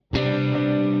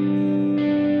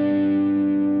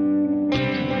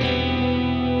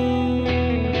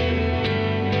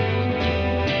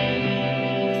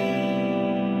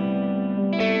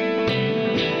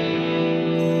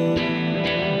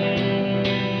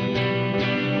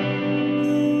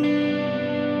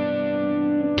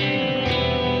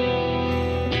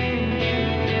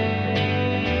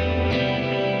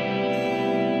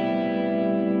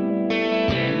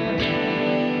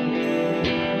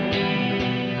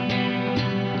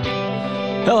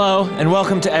Hello, and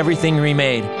welcome to Everything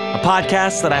Remade, a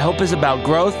podcast that I hope is about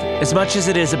growth as much as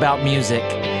it is about music.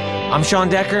 I'm Sean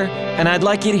Decker, and I'd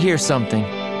like you to hear something.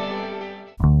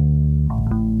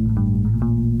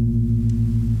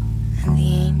 And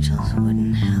the angels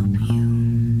wouldn't help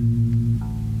you.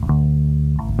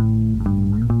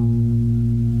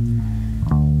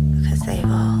 Because they've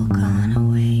all gone away.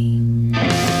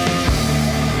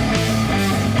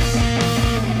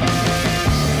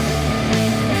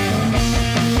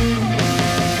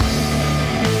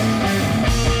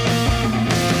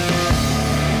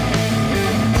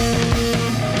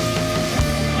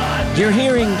 You're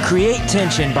hearing Create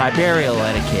Tension by Burial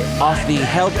Etiquette off the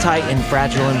Held Tight and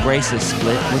Fragile Embraces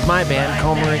split with my band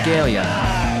Coma Regalia.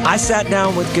 I sat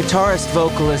down with guitarist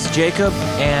vocalist Jacob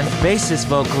and bassist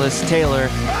vocalist Taylor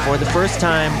for the first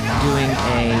time doing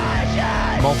a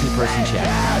multi-person chat.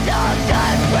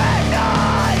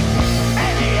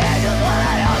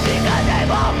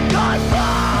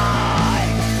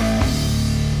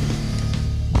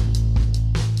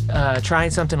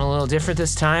 Trying something a little different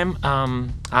this time.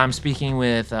 I'm speaking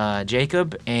with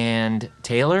Jacob and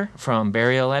Taylor from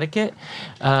Burial Etiquette.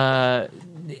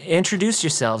 Introduce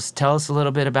yourselves. Tell us a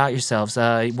little bit about yourselves.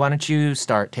 Why don't you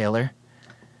start, Taylor?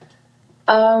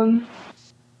 Hi,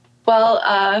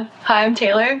 I'm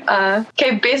Taylor.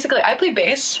 Basically, I play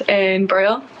bass in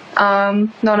Burial.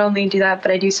 Not only do that,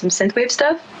 but I do some synthwave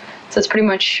stuff. So it's pretty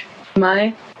much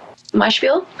my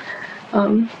spiel.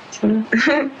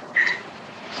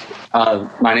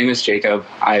 My name is Jacob.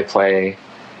 I play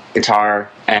guitar,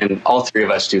 and all three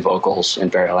of us do vocals in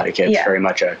Burial Etiquette. It's very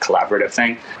much a collaborative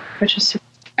thing. Which is super.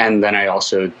 And then I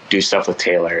also do stuff with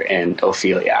Taylor in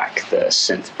Opheliac, the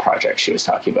synth project she was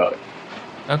talking about.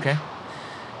 Okay.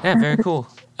 Yeah, very cool.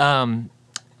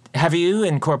 Have you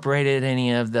incorporated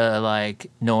any of the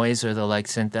noise or the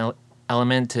synth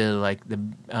element to the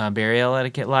Burial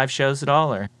Etiquette live shows at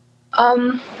all, or?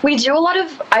 We do a lot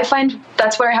of, I find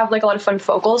that's where I have a lot of fun with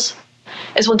vocals,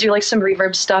 is we'll do some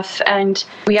reverb stuff, and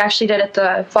we actually did at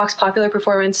the Vox Popular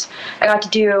performance, I got to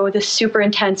do this super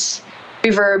intense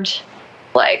reverbed,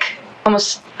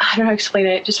 almost, I don't know how to explain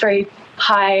it, just very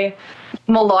high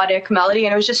melodic melody,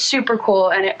 and it was just super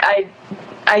cool, and I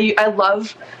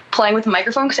love playing with the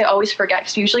microphone because I always forget,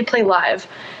 because we usually play live,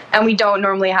 and we don't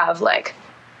normally have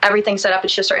everything set up.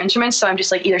 It's just our instruments, so I'm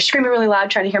just either screaming really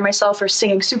loud trying to hear myself or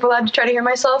singing super loud to try to hear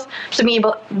myself. So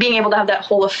being able to have that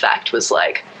whole effect was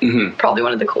probably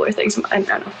one of the cooler things. I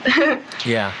don't know.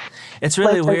 Yeah, it's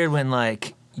really weird when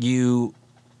you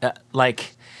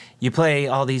you play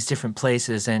all these different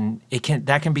places, and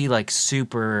that can be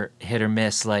super hit or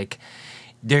miss.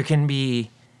 There can be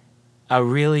a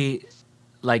really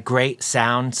great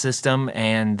sound system,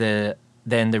 and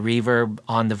then the reverb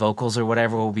on the vocals or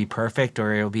whatever will be perfect,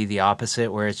 or it'll be the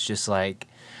opposite where it's just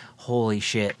holy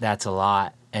shit, that's a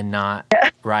lot and not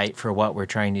right for what we're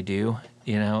trying to do,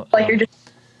 you're just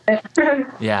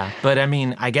yeah, but I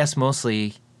mean, I guess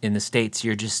mostly in the States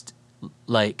you're just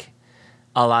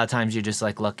a lot of times you're just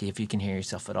lucky if you can hear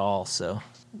yourself at all, so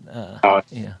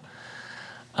yeah.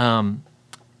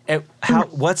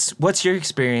 What's your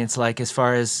experience as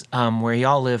far as where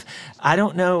y'all live? I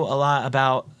don't know a lot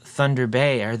about Thunder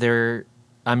Bay. Are there,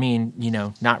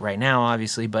 not right now,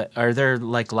 obviously, but are there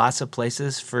lots of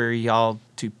places for y'all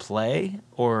to play?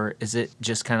 Or is it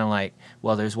just kind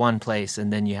of there's one place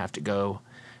and then you have to go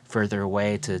further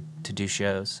away to do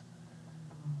shows?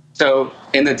 So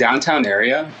in the downtown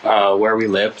area where we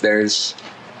live, there's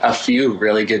a few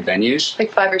really good venues.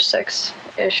 5 or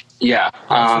 6-ish. Yeah.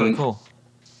 That's really cool.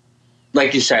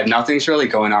 Like you said, nothing's really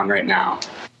going on right now.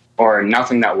 Or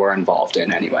nothing that we're involved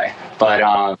in anyway. But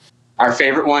our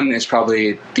favorite one is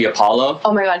probably the Apollo.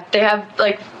 Oh my god, they have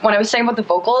when I was saying about the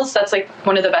vocals, that's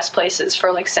one of the best places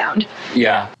for sound.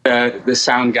 Yeah, the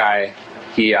sound guy,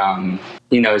 he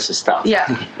knows his stuff. Yeah,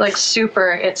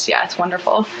 super. It's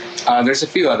wonderful. There's a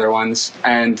few other ones,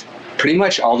 and pretty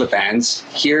much all the bands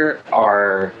here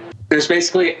are. There's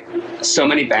basically so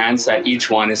many bands that each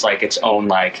one is its own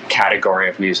category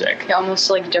of music. Yeah, almost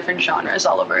different genres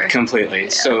all over. Completely. Yeah.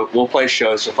 So we'll play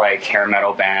shows with hair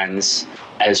metal bands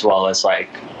as well as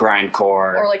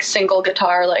grindcore. Or single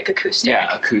guitar, acoustic.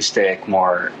 Yeah, acoustic,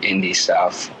 more indie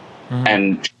stuff. Mm-hmm.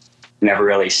 And never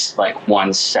really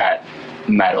one set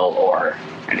metal or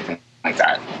anything like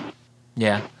that.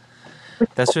 Yeah.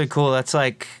 That's really cool. That's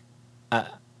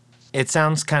it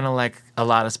sounds kind of like a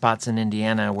lot of spots in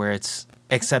Indiana where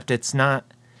except it's not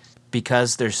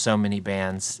because there's so many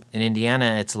bands. In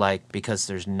Indiana, it's because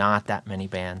there's not that many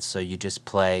bands, so you just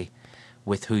play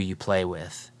with who you play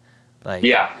with.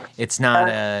 It's not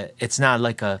it's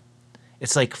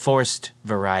like forced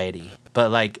variety.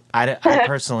 but like I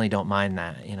personally don't mind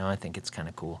that. You know, I think it's kind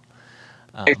of cool.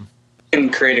 It can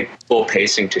create a cool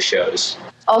pacing to shows.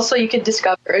 Also, you could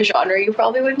discover a genre you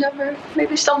probably would never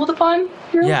maybe stumbled upon.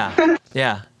 You know?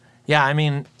 Yeah. I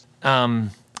mean, I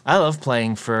love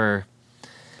playing for,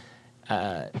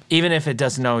 even if it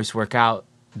doesn't always work out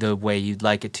the way you'd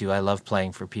like it to. I love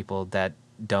playing for people that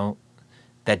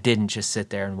didn't just sit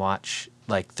there and watch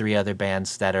like 3 other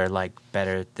bands that are like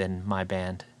better than my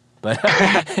band, but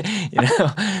you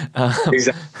know.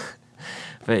 Exactly.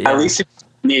 But yeah. At least if it's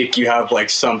unique, you have like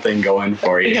something going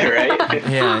for you, right?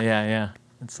 Yeah.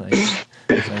 It's like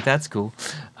that's cool.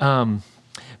 But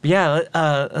yeah,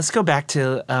 let's go back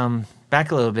to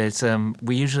back a little bit.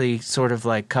 We usually sort of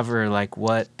like cover like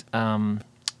what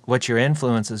your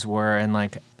influences were, and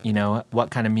like, you know, what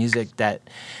kind of music that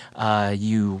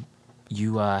you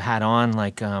had on,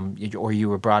 like or you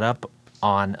were brought up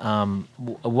on.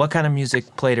 What kind of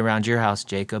music played around your house,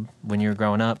 Jacob, when you were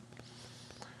growing up?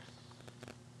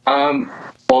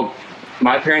 Well,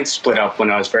 my parents split up when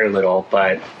I was very little,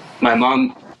 but my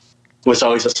mom was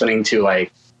always listening to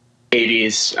like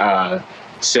 80s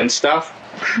synth stuff.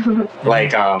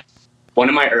 Like one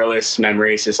of my earliest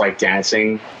memories is like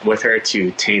dancing with her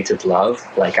to Tainted Love,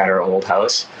 like at our old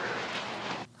house.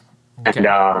 Okay.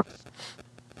 And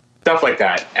stuff like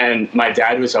that. And my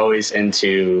dad was always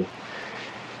into,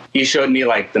 he showed me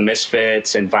like the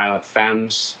Misfits and Violent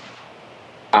Femmes,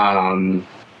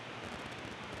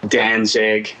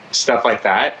 Danzig, stuff like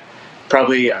that.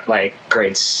 Probably like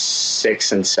grade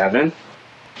 6 and 7.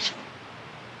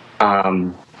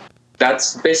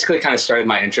 That's basically kind of started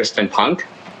my interest in punk.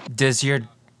 Does your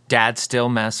dad still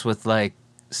mess with like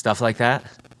stuff like that?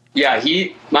 Yeah,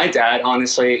 my dad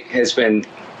honestly has been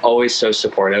always so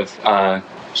supportive.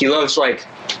 He loves like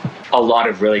a lot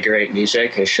of really great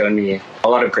music, has shown me a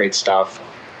lot of great stuff.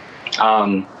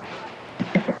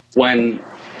 When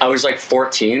I was like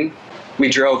 14, we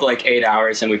drove like 8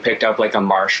 hours and we picked up like a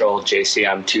Marshall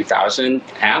JCM 2000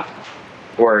 amp,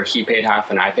 where he paid half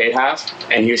and I paid half.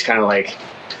 And he was kind of like,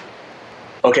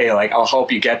 okay, like I'll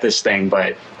help you get this thing,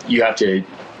 but you have to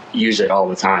use it all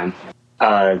the time.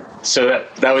 So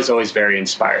that was always very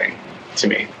inspiring to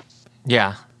me.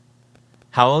 Yeah.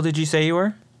 How old did you say you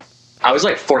were? I was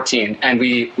like 14, and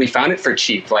we found it for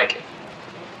cheap. Like,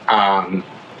 I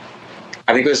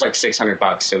think it was like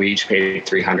 $600, so we each paid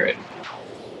 $300.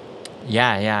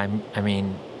 Yeah. I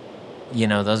mean, you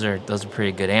know, those are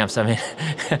pretty good amps. I mean,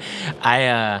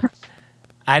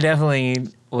 I definitely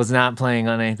was not playing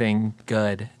on anything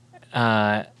good.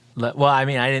 Well, I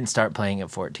mean, I didn't start playing at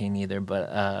 14 either,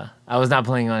 but I was not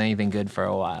playing on anything good for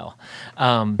a while.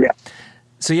 Yeah.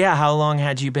 So yeah, how long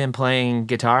had you been playing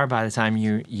guitar by the time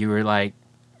you were like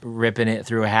ripping it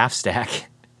through a half stack?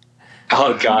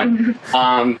 Oh God,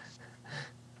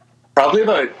 probably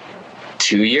about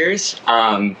 2 years.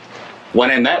 When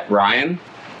I met Ryan,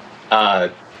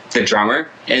 the drummer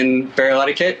in Burial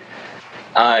Etiquette,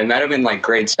 I met him in like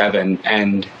grade 7,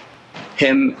 and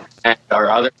him and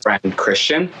our other friend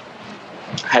Christian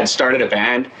had started a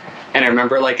band. And I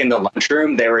remember like in the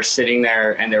lunchroom, they were sitting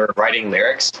there and they were writing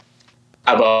lyrics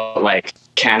about like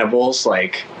cannibals,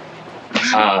 like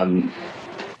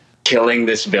killing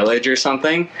this village or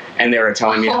something. And they were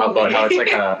telling me how it's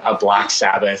like a Black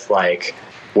Sabbath like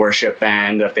worship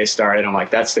band that they started. I'm like,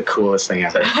 that's the coolest thing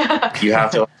ever. You have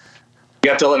to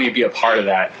let me be a part of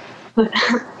that.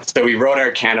 So we wrote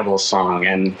our Cannibal song,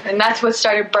 and that's what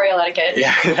started Burial Etiquette.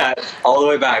 Yeah, all the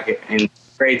way back in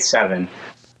grade 7.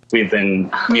 Me and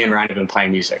Ryan have been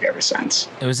playing music ever since.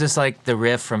 It was just like the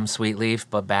riff from Sweet Leaf,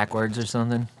 but backwards or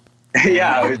something.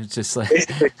 Yeah, it was just like.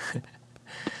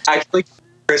 Actually,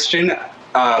 Christian,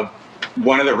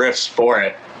 one of the riffs for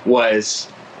it was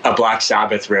a Black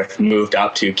Sabbath riff moved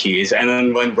up 2 keys, and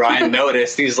then when Brian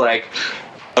noticed, he's like,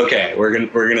 "Okay, we're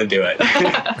gonna do it."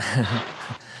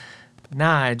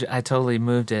 Nah, I totally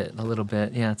moved it a little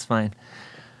bit. Yeah, it's fine.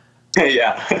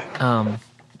 Yeah.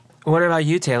 What about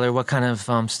you, Taylor? What kind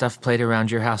of stuff played around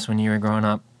your house when you were growing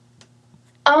up?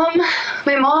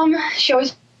 My mom, she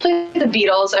always played the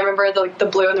Beatles. I remember the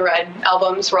Blue and the Red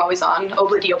albums were always on.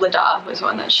 Obla Di Obla Da was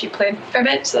one that she played a fair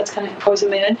bit, so that's kind of always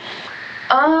in my head.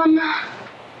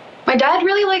 My dad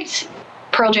really liked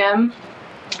Pearl Jam.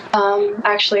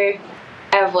 Actually,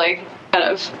 I have like kind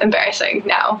of embarrassing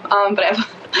now, but I have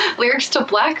lyrics to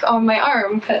Black on my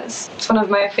arm because it's one of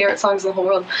my favorite songs in the whole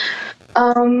world.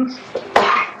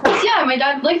 Yeah, my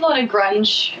dad liked a lot of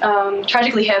grunge,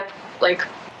 Tragically Hip, like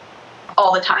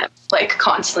all the time, like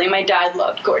constantly. My dad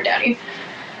loved Gore Daddy.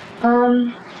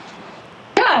 Yeah,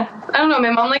 I don't know. My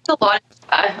mom liked a lot.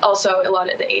 Also, a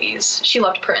lot of the 80s. She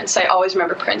loved Prince. I always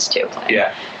remember Prince too playing.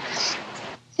 Yeah.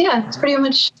 Yeah, it's pretty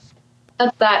much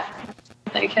That's that. I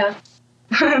think, yeah.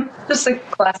 Just like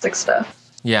classic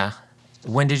stuff. Yeah.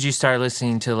 When did you start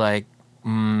listening to like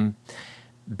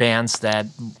bands that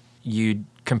you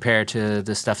compare to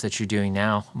the stuff that you're doing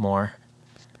now more?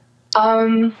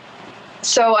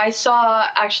 So I saw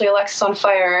actually Alexis on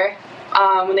Fire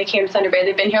when they came to Thunder Bay.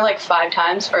 They've been here like 5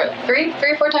 times, or three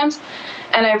or 4 times,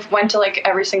 and I've went to like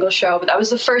every single show. But that was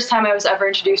the first time I was ever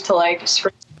introduced to like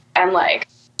scream and like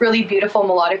really beautiful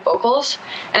melodic vocals.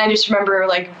 And I just remember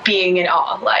like being in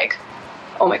awe, like,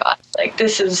 oh my god, like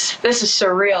this is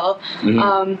surreal.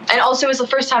 And also it was the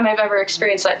first time I've ever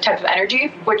experienced that type of energy,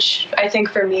 which I think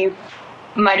for me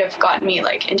might have gotten me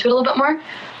like into it a little bit more.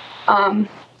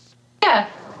 Yeah.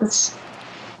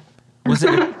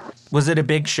 Was it a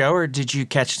big show, or did you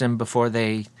catch them before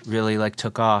they really like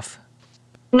took off?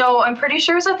 No, I'm pretty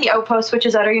sure it was at the Outpost, which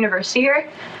is at our university here.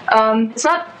 It's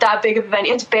not that big of an event.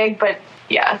 It's big, but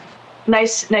yeah,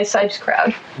 nice sized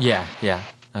crowd. Yeah.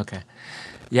 Okay.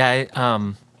 Yeah.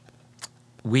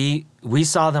 We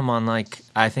saw them on like,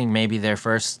 I think maybe their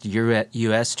first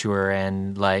U.S. tour,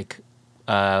 and like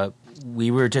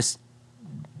we were just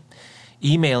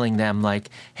emailing them like,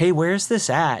 hey, where's this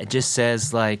at? It just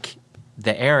says like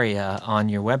the area on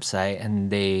your website, and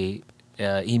they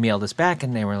emailed us back,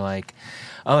 and they were like,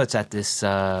 oh, it's at this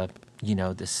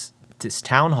this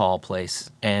town hall place.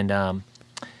 And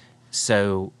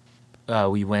so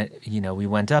we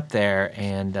went up there,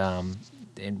 and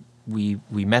we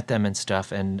met them and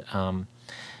stuff, and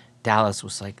Dallas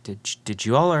was like, did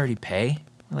you all already pay?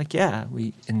 We're like, yeah.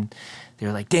 And they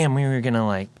were like, damn, we were gonna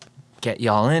like get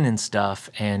y'all in and stuff.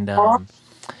 And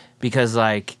because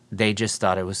like they just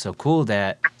thought it was so cool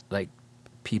that like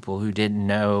people who didn't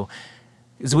know,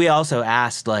 because we also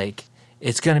asked like,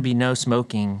 it's gonna be no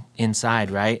smoking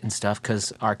inside, right, and stuff,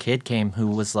 because our kid came who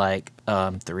was like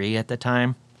 3 at the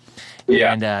time.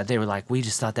 Yeah. And they were like, we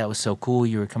just thought that was so cool.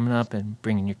 You were coming up and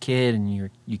bringing your kid, and you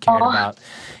cared about,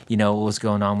 what was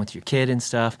going on with your kid and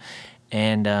stuff.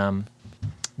 And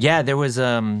yeah, there was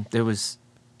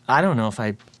I don't know if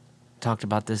I talked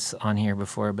about this on here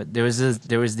before, but there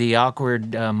was the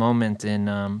awkward moment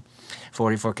in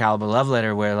 44 Caliber Love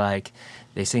Letter where like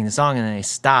they sing the song and then they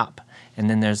stop, and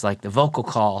then there's like the vocal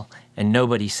call and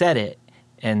nobody said it,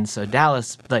 and so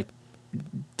Dallas like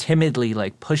timidly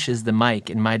like pushes the mic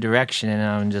in my direction, and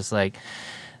I'm just like,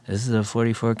 this is a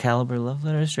 44 Caliber Love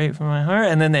Letter straight from my heart.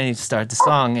 And then they start the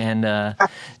song, and and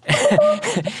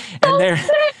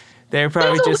they're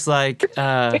probably just like,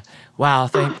 wow,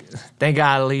 thank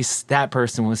God at least that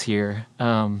person was here.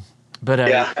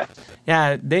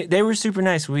 Yeah, they were super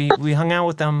nice. We hung out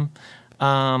with them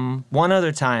one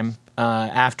other time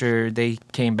after they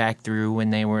came back through when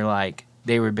they were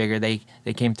bigger. They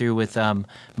came through with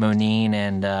Moneen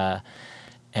and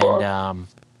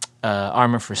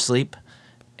Armor for Sleep,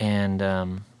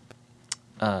 and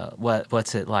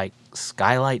what's it like,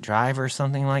 Skylight Drive or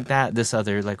something like that. This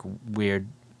other like weird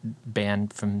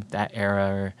band from that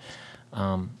era,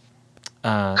 or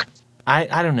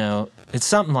I don't know. It's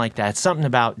something like that. It's something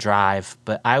about Drive,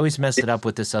 but I always mess it up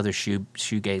with this other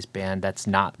shoegaze band that's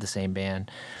not the same band.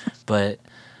 But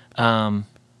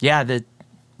yeah,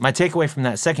 my takeaway from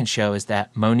that second show is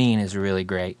that Moneen is really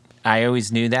great. I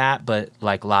always knew that, but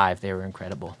like live, they were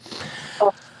incredible.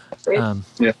 Oh, great.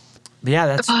 Yeah.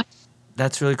 Yeah,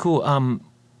 that's really cool.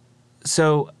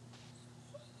 So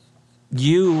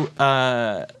you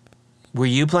were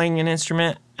you playing an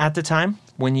instrument at the time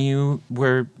when you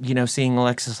were, seeing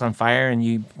Alexis on Fire, and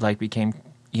you like became,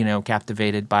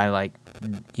 captivated by like,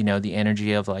 the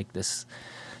energy of like this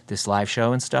live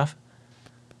show and stuff?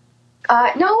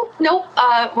 No.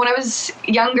 When I was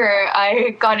younger,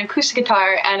 I got an acoustic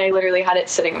guitar, and I literally had it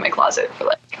sitting in my closet for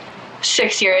like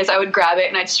 6 years. I would grab it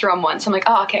and I'd strum once. I'm like,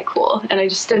 oh, okay, cool. And I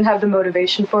just didn't have the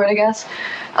motivation for it, I guess.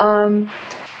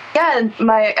 Yeah,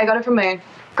 I got it from my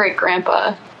great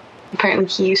grandpa. Apparently,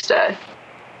 he used to.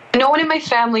 No one in my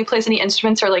family plays any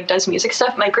instruments or like does music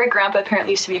stuff. My great grandpa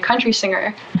apparently used to be a country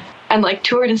singer, and like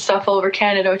toured and stuff all over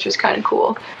Canada, which was kind of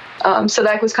cool. So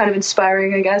that was kind of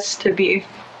inspiring, I guess, to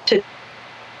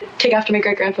take after my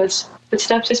great grandpa's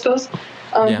footsteps, I suppose.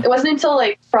 It wasn't until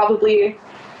like probably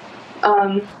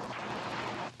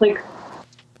like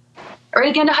right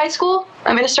at the end of high school,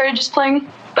 I started just playing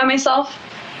by myself.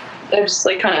 I just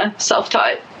like kind of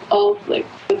self-taught all like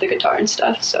with the guitar and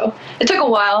stuff. So it took a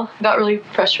while. I got really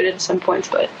frustrated at some points,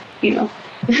 but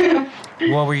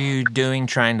What were you doing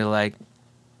trying to like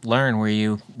learn? Were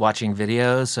you watching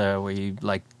videos, or were you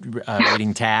like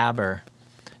reading tab, or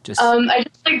just? I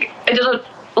did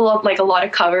a lot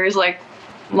of covers, like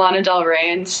Lana Del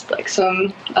Rey and like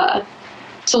some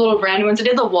little random ones. I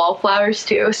did the Wallflowers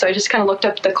too, so I just kind of looked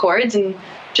up the chords and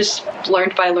just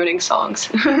learned by learning songs.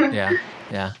 Yeah.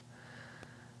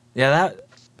 That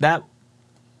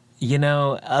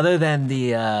other than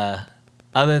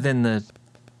the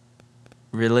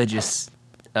religious,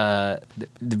 the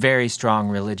very strong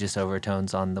religious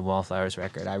overtones on the Wallflowers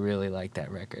record, I really like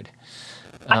that record.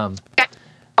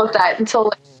 About that until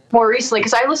like, more recently,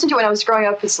 because I listened to it when I was growing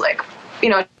up. It's like,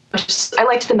 just I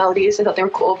liked the melodies. I thought they were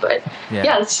cool, but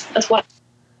yeah that's what.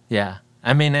 Yeah,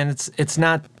 I mean, and it's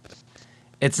not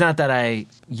that I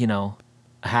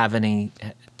have any.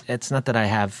 It's not that I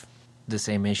have the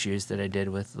same issues that I did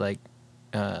with like.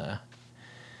 I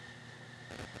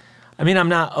mean, I'm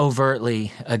not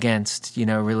overtly against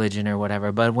religion or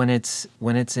whatever, but when it's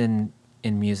in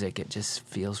music, it just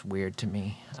feels weird to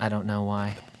me. I don't know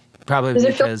why. Probably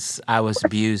because I was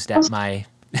abused at my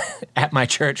at my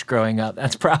church growing up.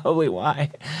 That's probably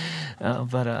why. I'm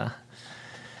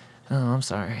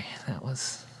sorry. That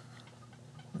was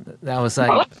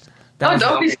like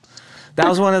that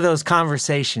was one of those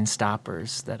conversation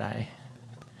stoppers that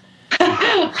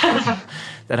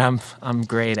I'm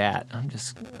great at.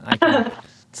 It's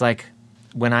like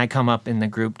when I come up in the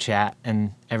group chat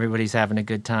and everybody's having a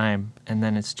good time, and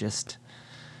then it's just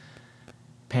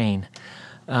pain.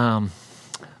 Yeah,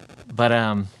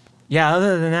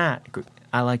 other than that,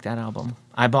 I like that album.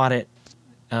 I bought it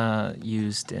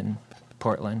used in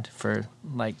Portland for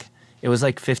it was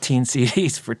like 15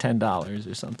 CDs for $10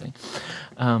 or something.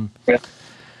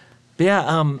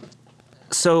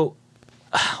 So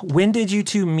when did you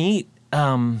two meet?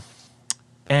 And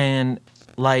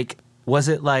was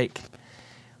it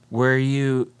were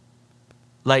you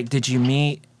did you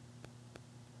meet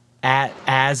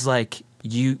as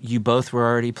you both were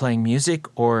already playing music,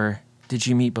 or did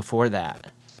you meet before that?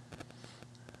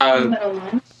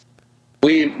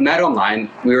 We met online.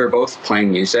 We were both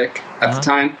playing music at the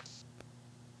time.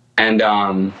 And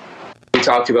we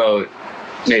talked about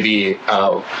maybe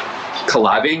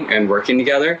collabing and working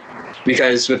together.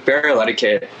 Because with Burial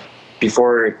Etiquette,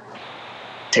 before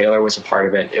Taylor was a part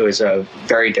of it, it was a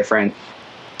very different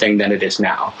thing than it is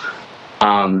now.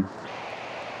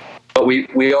 But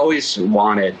we always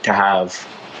wanted to have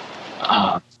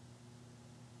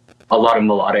a lot of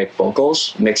melodic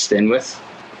vocals mixed in with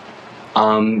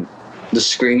the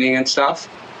screaming and stuff.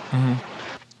 Mm-hmm.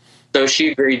 So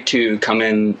she agreed to come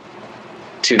in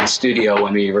to the studio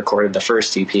when we recorded the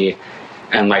first EP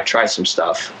and try some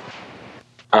stuff.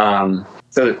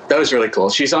 So that was really cool.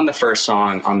 She's on the first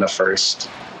song on the first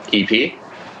EP.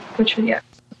 Which one? Yeah.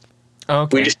 Oh,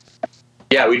 okay. We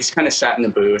just kind of sat in the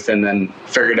booth and then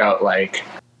figured out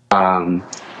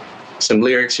some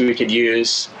lyrics we could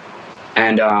use.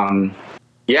 And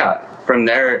from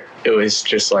there it was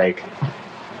just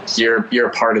you're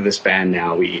a part of this band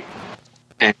now.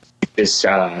 And just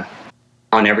on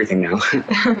everything now.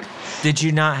 Did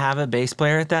you not have a bass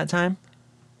player at that time?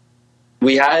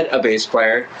 We had a bass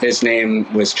player. His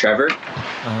name was Trevor.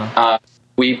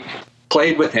 We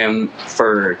played with him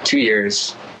for 2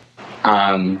 years.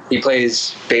 He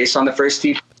plays bass on the first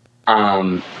EP,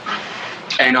 and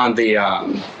on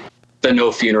the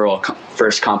No Funeral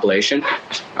first compilation,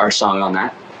 our song on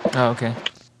that. Oh, okay.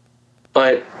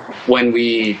 But when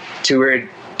we toured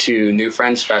to New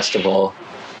Friends Festival,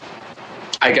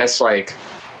 I guess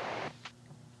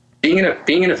being in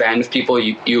a band with people,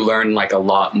 you learn a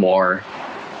lot more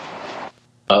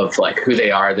of who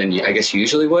they are than you, I guess,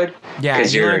 usually would. Yeah,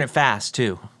 you learn it fast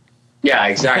too. Yeah,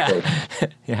 exactly.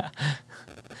 Yeah.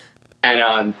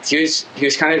 And he was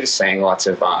kind of just saying lots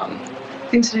of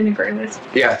things we didn't agree with.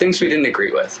 Yeah, things we didn't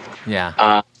agree with.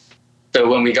 Yeah. So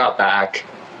when we got back,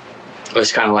 it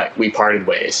was kind of we parted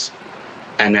ways,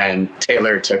 and then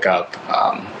Taylor took up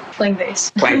playing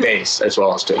bass as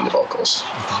well as doing the vocals.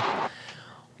 Okay.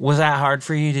 Was that hard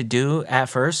for you to do at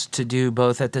first, to do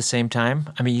both at the same time?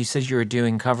 I mean, you said you were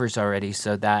doing covers already,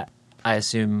 so that, I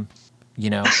assume,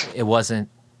 it wasn't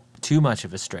too much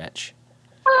of a stretch.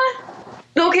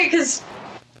 Okay, because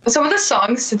some of the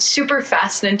songs, it's super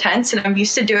fast and intense, and I'm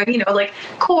used to doing,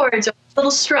 chords or little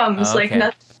strums, oh, okay.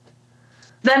 nothing.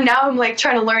 Then now I'm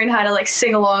trying to learn how to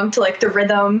sing along to the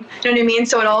rhythm, you know what I mean?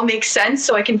 So it all makes sense,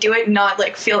 so I can do it and not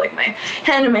feel like my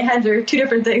hand and my head are two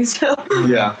different things. So.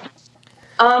 Yeah.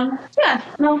 At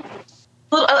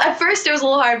first it was a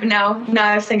little hard, but now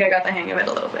I think I got the hang of it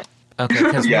a little bit. Okay,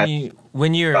 because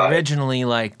when you were originally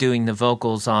doing the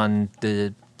vocals on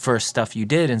the first stuff you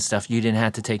did and stuff, you didn't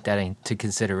have to take that into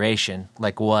consideration.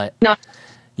 What? No.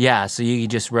 Yeah, so you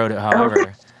just wrote it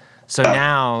however. So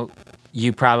now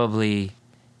you're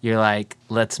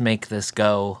let's make this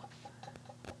go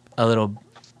a little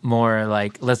more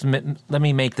let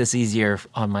me make this easier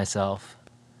on myself.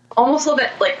 almost a little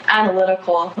bit like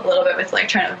analytical, a little bit with like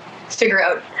trying to figure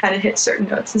out how to hit certain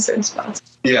notes in certain spots.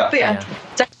 Yeah. But yeah,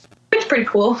 it's pretty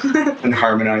cool. And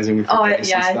harmonizing with your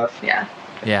bass and stuff.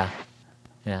 Yeah.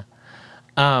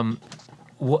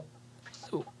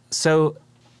 So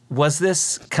was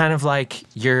this kind of like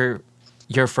your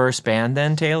first band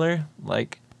then, Taylor?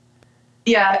 Like,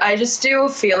 Yeah, I just do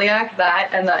Philiac, that,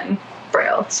 and then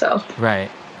Braille. So right.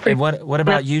 And what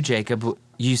about you, Jacob?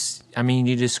 You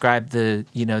described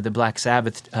the Black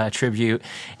Sabbath tribute,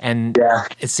 and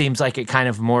it seems like it kind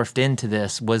of morphed into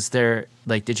this. Was there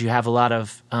did you have a lot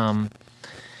of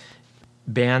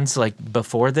bands like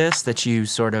before this that you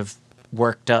sort of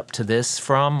worked up to this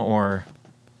from, or?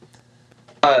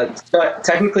 So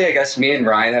technically, I guess me and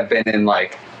Ryan have been in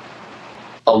like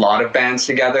a lot of bands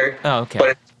together. Oh, okay. But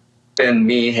it's been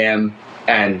me, him,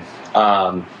 and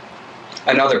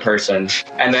another person.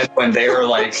 And then when they were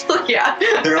like,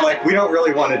 they were like, we don't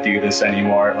really want to do this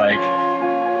anymore. Like,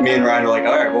 me and Ryan were like,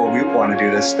 all right, well, we want to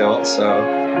do this still. So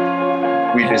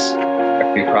we just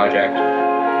a new project.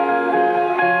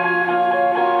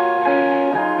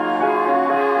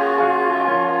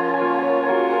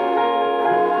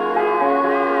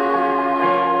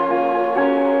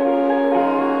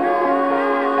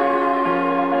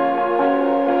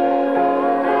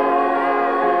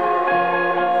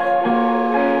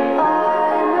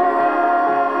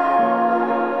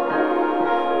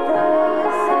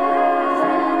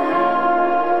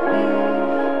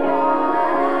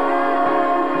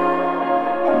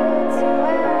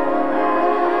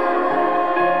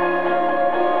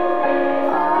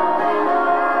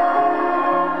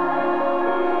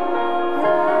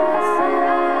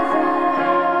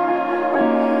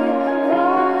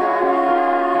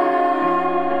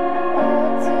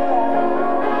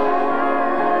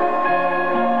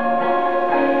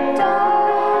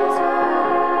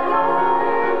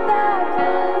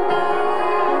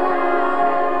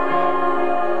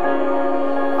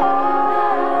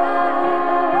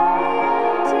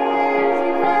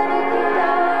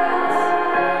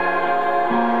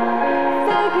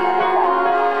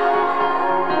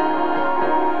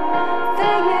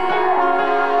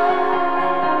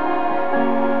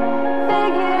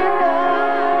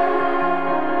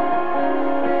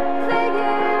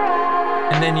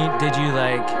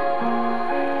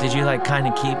 Did you kind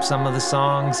of keep some of the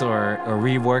songs or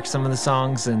rework some of the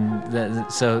songs,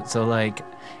 and so like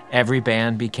every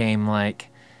band became like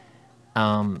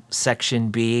section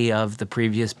B of the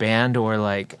previous band, or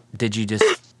like did you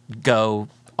just go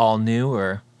all new?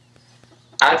 Or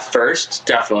at first,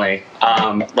 definitely,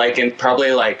 like in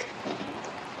probably like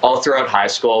all throughout high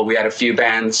school, we had a few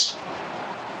bands,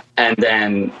 and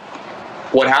then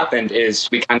what happened is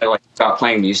we kind of like stopped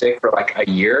playing music for like a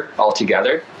year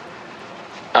altogether,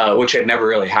 which had never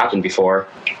really happened before.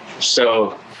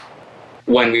 So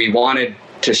when we wanted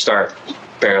to start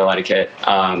Burial Etiquette,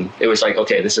 it was like,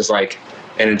 okay, this is like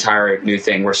an entire new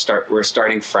thing. We're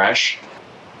starting fresh,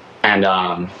 and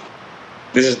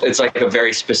it's like a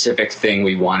very specific thing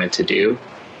we wanted to do,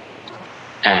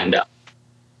 and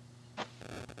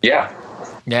yeah,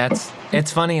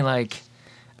 it's funny. Like,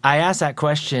 I asked that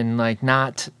question, like,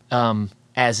 not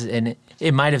as an,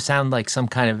 it might have sounded like some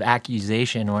kind of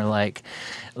accusation, or like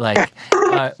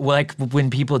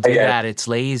when people do that, it's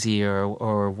lazy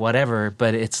or whatever.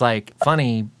 But it's like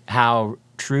funny how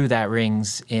true that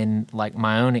rings in like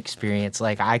my own experience.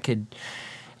 Like I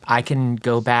can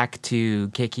go back to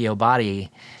Keiki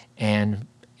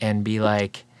and be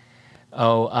like,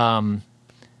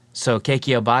 so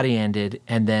Keiki Obati ended,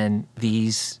 and then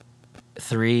these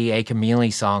 3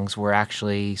 Akamili songs were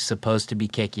actually supposed to be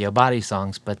Keiki Obati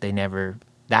songs, but that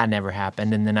never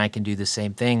happened. And then I can do the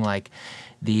same thing, like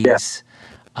these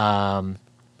riffs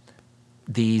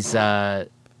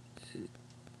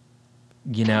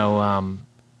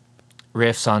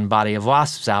on Body of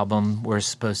Wasps album were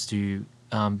supposed to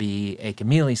be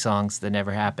Akamili songs that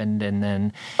never happened. And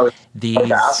then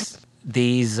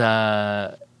these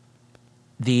are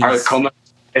the Coma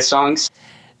songs.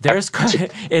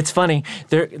 It's funny.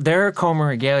 There are Coma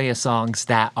Regalia songs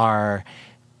that are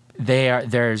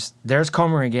there's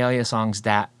Coma Regalia songs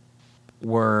that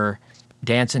were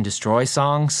Dance and Destroy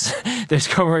songs. There's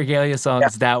Coma Regalia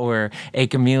songs that were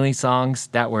Akamili songs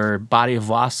that were Body of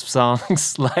Wasp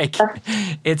songs. Like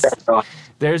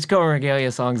there's Coma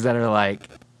Regalia songs that are like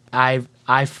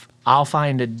I'll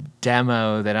find a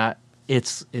demo that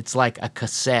it's like a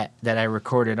cassette that I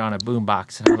recorded on a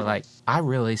boombox, and I'm like, I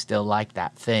really still like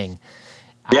that thing.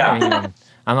 I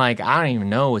don't even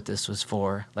know what this was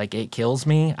for. Like, it kills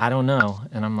me. I don't know.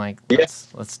 And I'm like,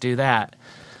 let's do that.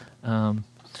 I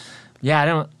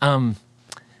don't.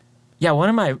 Yeah, one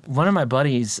of my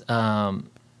buddies,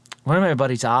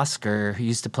 Oscar, who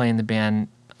used to play in the band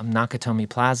Nakatomi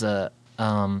Plaza,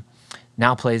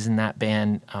 now plays in that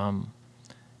band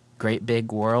Great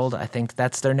Big World. I think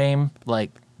that's their name. Like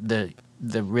the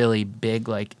really big,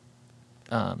 like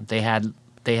they had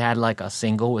like a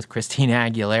single with Christina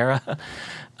Aguilera.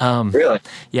 Really?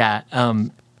 Yeah,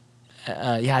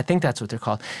 yeah, I think that's what they're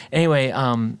called. Anyway,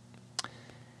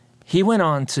 he went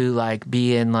on to like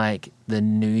be in like the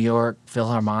New York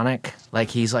Philharmonic. Like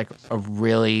he's like a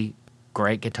really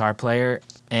great guitar player,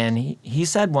 and he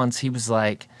said once, he was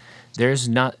like, there's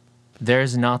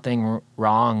nothing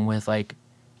wrong with like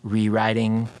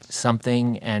rewriting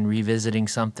something and revisiting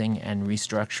something and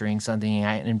restructuring something.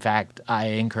 In fact, I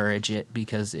encourage it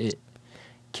because it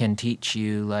can teach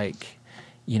you like,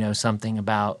 you know, something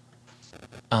about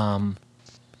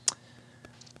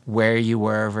where you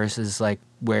were versus like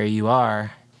where you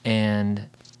are. And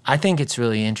I think it's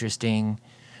really interesting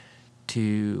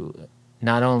to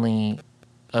not only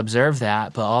observe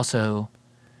that, but also,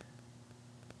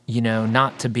 you know,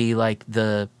 not to be like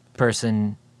the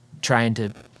person trying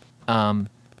to buy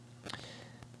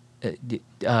a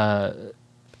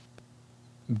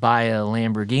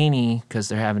Lamborghini because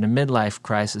they're having a midlife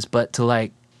crisis, but to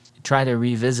like try to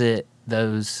revisit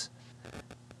those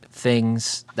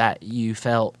things that you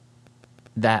felt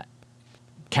that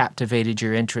captivated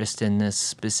your interest in this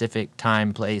specific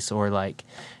time, place, or like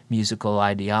musical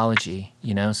ideology,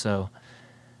 you know? So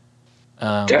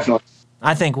Definitely.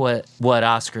 I think what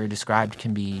Oscar described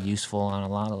can be useful on a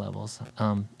lot of levels.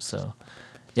 So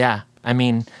yeah, I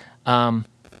mean,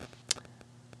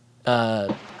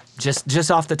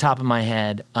 just off the top of my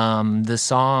head, the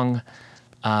song,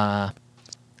 I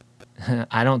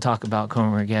don't talk about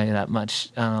Coma Regalia that much,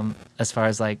 as far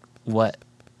as like what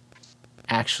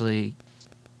actually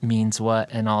means what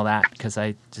and all that, because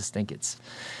I just think it's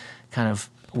kind of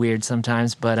weird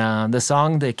sometimes. But the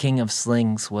song "The King of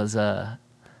Slings" was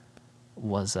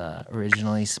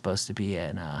originally supposed to be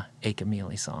an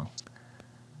Akamili song.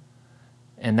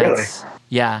 And that's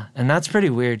yeah, and that's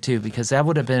pretty weird too, because that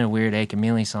would have been a weird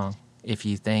Akamili song if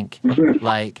you think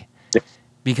like,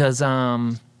 because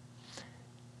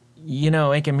you know,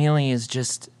 Akamili is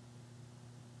just,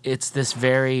 it's this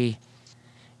very,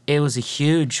 it was a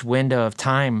huge window of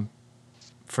time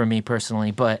for me personally,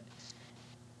 but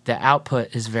the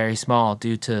output is very small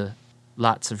due to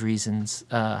lots of reasons,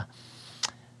 none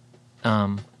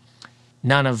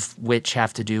of which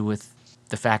have to do with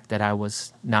the fact that I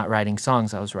was not writing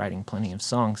songs. I was writing plenty of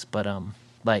songs, but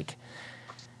like,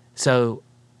 so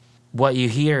what you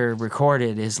hear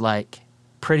recorded is like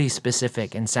pretty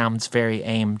specific and sounds very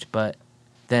aimed, but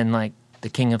then like the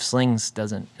King of Slings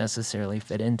doesn't necessarily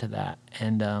fit into that.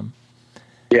 And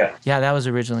yeah, that was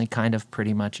originally kind of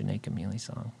pretty much an Akamili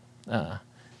song. But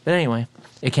anyway,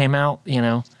 it came out, you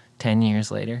know, 10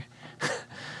 years later.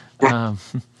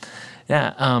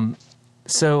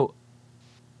 So,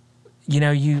 you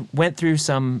know, you went through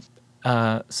some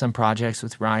projects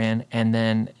with Ryan, and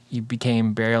then you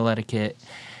became Burial Etiquette.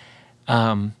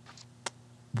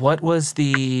 What was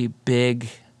the big,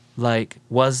 like,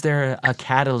 was there a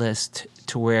catalyst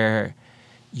to where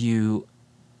you,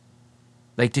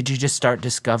 like, did you just start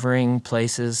discovering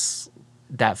places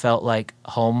that felt like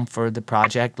home for the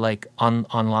project, like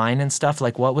online and stuff?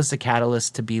 Like, what was the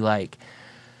catalyst to be like,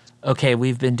 okay,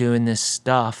 we've been doing this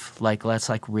stuff, like, let's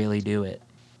like really do it?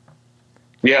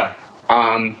 Yeah.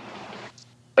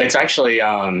 It's actually,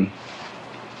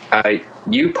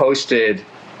 you posted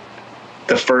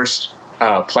the first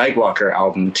Plaguewalker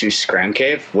album to Scram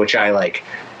Cave, which I like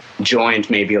joined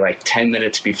maybe like 10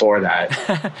 minutes before that.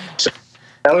 So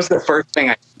that was the first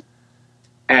thing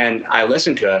and I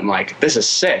listened to it. I'm like, this is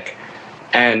sick.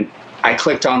 And I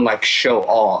clicked on like show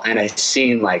all, and I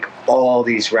seen like all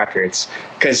these records,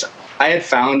 because I had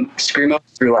found Screamo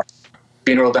through like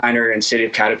Funeral Diner and City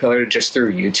of Caterpillar just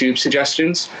through YouTube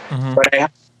suggestions, but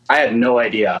I had no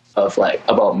idea of like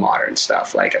about modern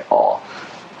stuff like at all.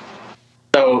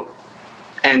 So,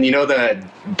 and you know, the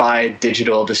buy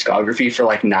digital discography for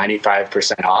like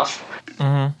 95% off.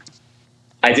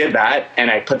 I did that, and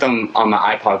I put them on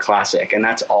my iPod Classic, and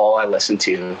that's all I listened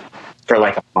to for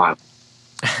like a month.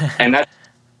 And that,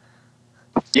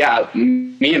 yeah,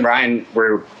 me and Ryan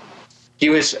he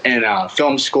was in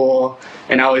film school,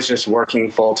 and I was just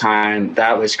working full time.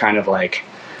 That was kind of like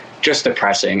just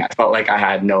depressing. I felt like I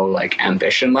had no like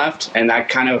ambition left, and that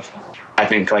kind of, I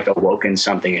think, like awoken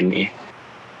something in me.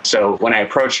 So when I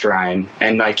approached Ryan,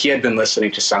 and like he had been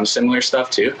listening to some similar stuff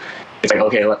too, it's like,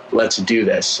 okay, let's do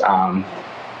this.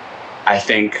 I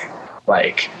think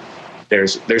like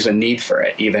there's a need for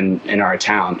it even in our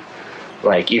town.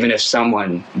 Like, even if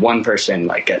one person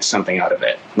like gets something out of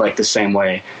it, like the same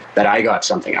way that I got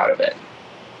something out of it,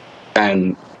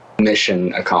 then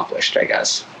mission accomplished, I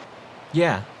guess.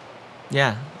 Yeah,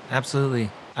 yeah, absolutely.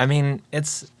 I mean,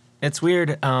 it's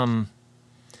weird.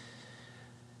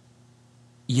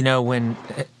 You know, when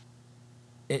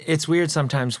it's weird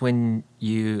sometimes when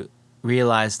you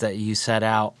realize that you set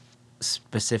out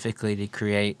specifically to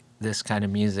create this kind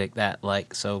of music that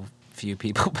like so few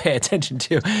people pay attention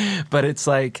to, but it's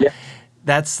like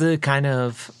that's the kind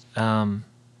of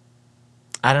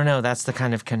I don't know, that's the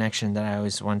kind of connection that I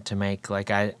always want to make. Like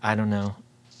I don't know,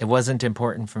 it wasn't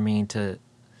important for me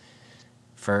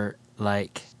for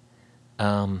like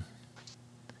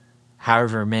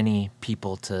however many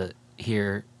people to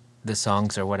hear the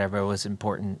songs or whatever. It was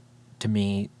important to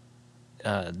me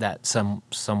that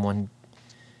someone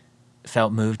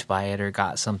felt moved by it or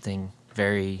got something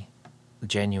very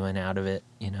genuine out of it,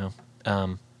 you know.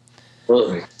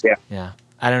 Absolutely. Yeah.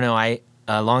 I don't know.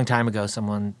 A long time ago,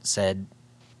 someone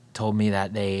told me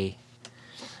that they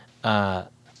found.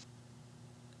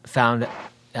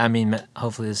 I mean,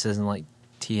 hopefully this isn't like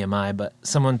TMI, but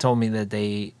someone told me that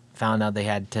they found out they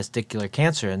had testicular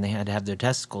cancer and they had to have their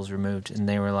testicles removed, and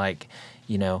they were like,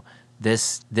 you know,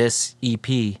 this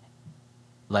EP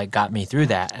like got me through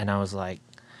that, and I was like,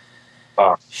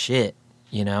 shit,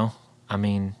 you know. I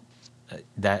mean,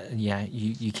 that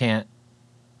you can't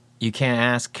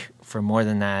ask for more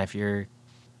than that if you're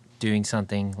doing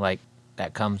something like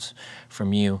that comes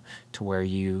from you to where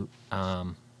you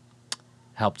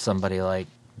helped somebody like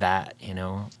that, you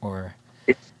know, or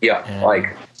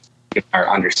like our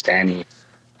understanding.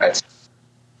 That's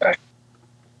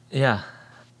yeah,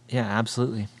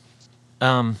 absolutely.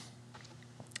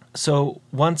 So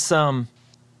once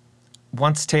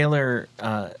Taylor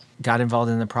got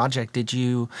involved in the project, did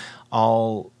you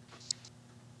all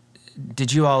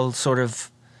sort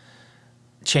of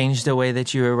change the way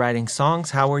that you were writing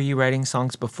songs? How were you writing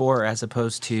songs before, as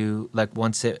opposed to like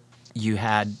once you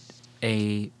had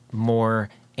a more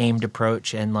aimed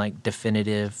approach and like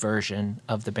definitive version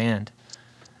of the band?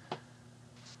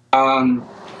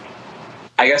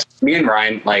 I guess me and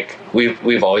Ryan, like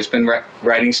we've always been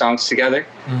writing songs together.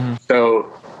 Mm-hmm.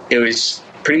 So it was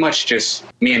pretty much just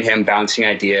me and him bouncing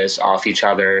ideas off each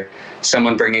other,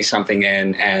 someone bringing something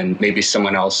in and maybe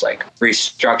someone else like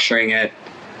restructuring it.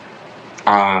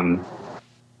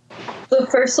 The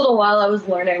first little while I was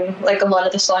learning like a lot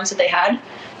of the songs that they had.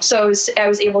 So I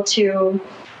was able to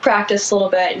practice a little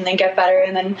bit and then get better.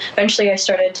 And then eventually I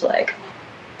started to like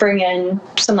bring in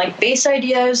some like bass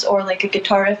ideas or like a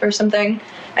guitar riff or something.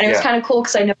 And it was kind of cool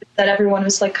because I noticed that everyone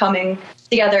was like coming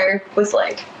together with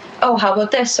like, oh, how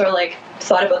about this? Or like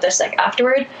thought about this like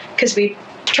afterward. Because we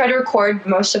try to record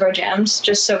most of our jams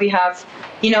just so we have,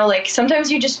 you know, like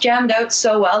sometimes you just jammed out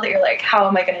so well that you're like, how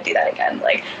am I going to do that again?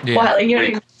 Like, what? Like,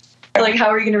 you know, like how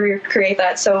are you going to recreate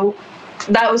that? So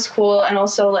that was cool. And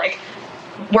also like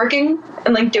working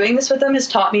and like doing this with them has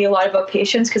taught me a lot about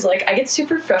patience, because like I get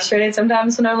super frustrated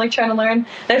sometimes when I'm like trying to learn,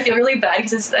 and I feel really bad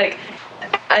because it's like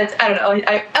I don't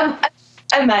know,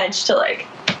 I managed to like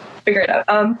figure it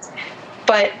out,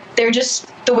 but they're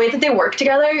just the way that they work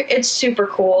together, it's super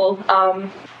cool.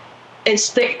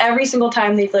 It's like every single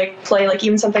time they like play like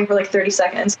even something for like 30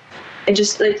 seconds, it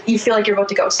just like, you feel like you're about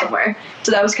to go somewhere.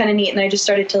 So that was kind of neat, and I just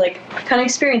started to like kind of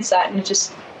experience that, and it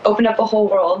just opened up a whole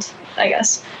world, I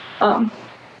guess.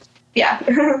 Yeah.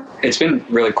 It's been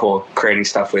really cool creating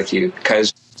stuff with you,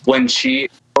 because when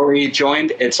we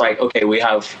joined, it's like, okay, we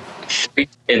have 3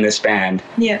 in this band.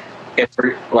 Yeah.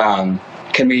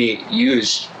 Can we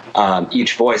use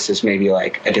each voice as maybe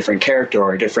like a different character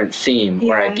or a different theme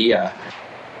or idea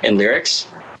in lyrics?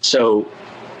 So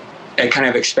it kind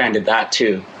of expanded that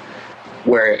too,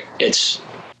 where it's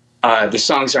the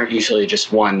songs aren't usually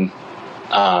just one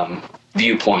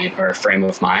viewpoint or frame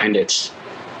of mind. It's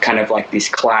kind of like these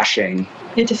clashing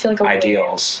you have to feel like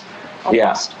ideals.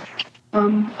 Almost.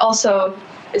 Also,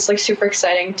 it's like super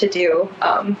exciting to do.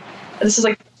 This is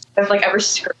like I've like ever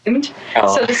screamed.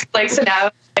 So this like so now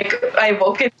like I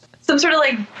woke in some sort of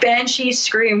like banshee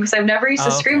scream, because I've never used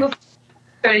to scream before.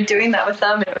 I started doing that with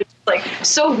them, and it was like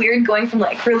so weird going from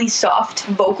like really soft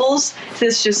vocals to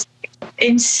this just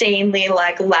insanely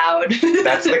like loud.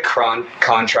 That's the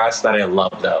contrast that I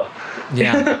love, though.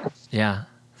 Yeah. Yeah.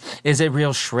 Is it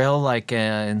real shrill, like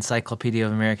Encyclopedia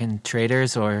of American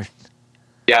Traders, or?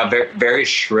 Yeah, very, very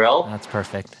shrill. That's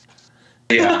perfect.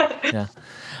 Yeah.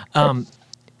 Yeah.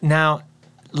 Now,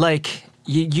 like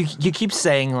you keep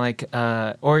saying like,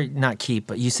 or not keep,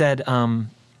 but you said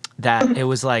that it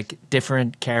was like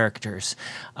different characters.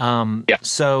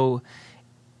 So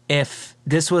if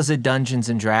this was a Dungeons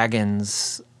and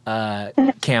Dragons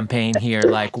campaign here.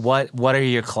 Like, what are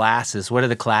your classes? What are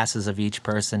the classes of each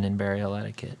person in Burial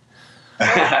Etiquette?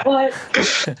 What?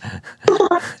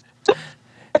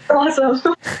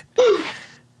 Awesome.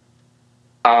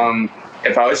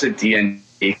 If I was a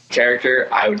D&D character,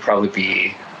 I would probably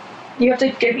be. You have to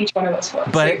give each one of us one.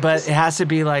 But it has to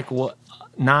be like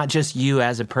not just you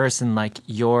as a person, like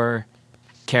your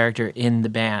character in the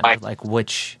band, like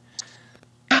which.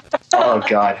 Oh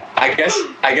God, I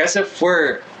guess if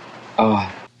we're. Oh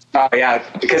yeah,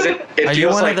 because it are feels you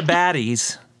one like of the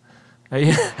baddies? Are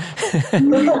you?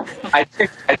 I'd say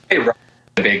Ryan's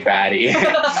the big baddie,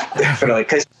 definitely,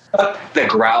 because the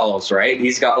growls, right?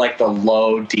 He's got like the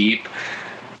low, deep,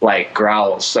 like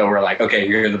growls. So we're like, okay,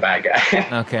 you're the bad guy.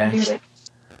 Okay.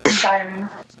 Siren.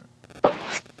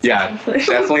 Yeah,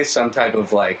 definitely some type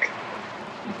of like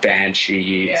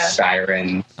banshee, Yeah.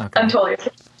 siren. Okay. I'm totally.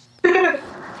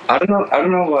 I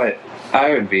don't know what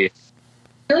I would be.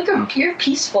 You're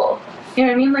peaceful. You know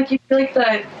what I mean? Like you feel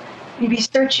like you'd be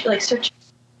searching.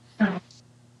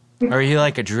 Are you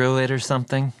like a druid or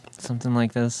something? Something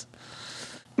like this?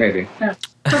 Maybe.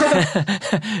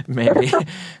 Maybe.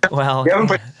 Well, We haven't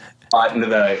put a lot into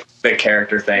the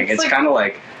character thing. It's kind of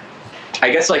like, I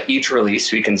guess like each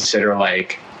release we consider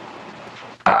like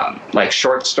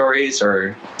short stories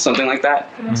or something like that.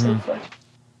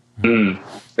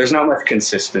 There's not much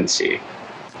consistency.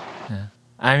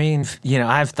 I mean,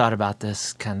 I've thought about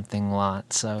this kind of thing a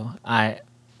lot, so I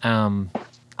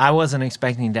wasn't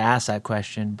expecting to ask that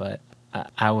question, but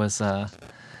I was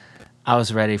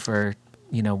ready for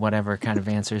whatever kind of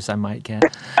answers I might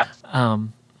get.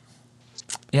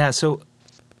 Yeah. So,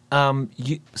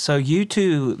 you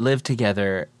two live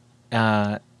together,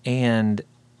 and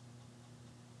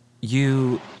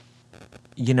you've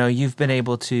been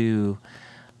able to,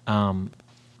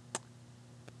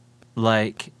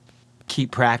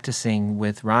 keep practicing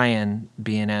with Ryan,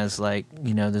 being as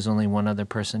there's only one other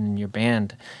person in your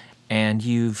band, and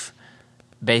you've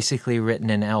basically written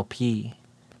an LP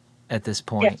at this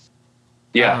point.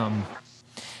 Yeah.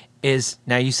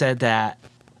 Now you said that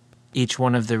each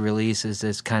one of the releases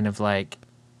is kind of like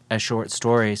a short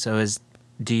story. So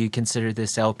do you consider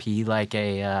this LP like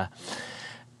oh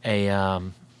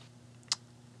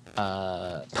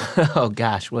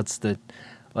gosh, what's the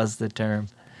term?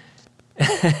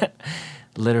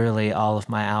 Literally all of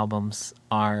my albums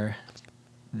are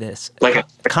this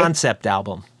concept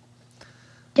album.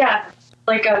 Yeah,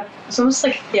 it's almost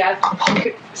like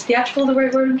is theatrical the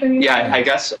right word I'm trying to use? Yeah, I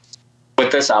guess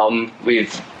with this album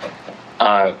we've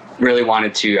really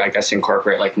wanted to, I guess,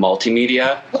 incorporate like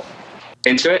multimedia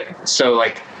into it. So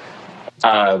like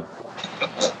a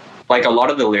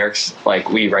lot of the lyrics, like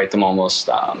we write them almost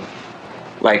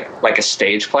like a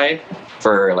stage play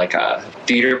for like a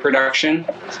theater production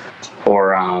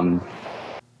or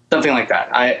something like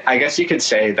that. I guess you could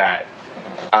say that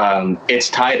it's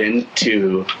tied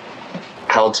into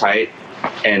Held Tight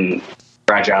and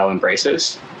Fragile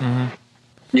Embraces. Mm-hmm.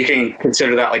 You can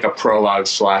consider that like a prologue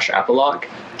 / epilogue.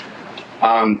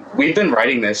 We've been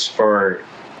writing this for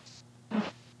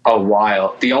a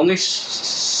while. The only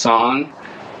song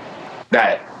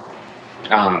that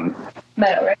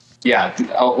Meadow, right? yeah,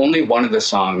 only one of the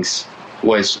songs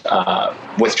was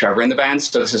with Trevor in the band,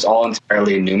 so this is all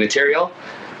entirely new material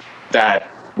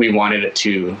that we wanted it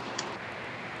to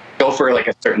go for like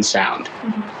a certain sound.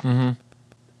 Mm-hmm.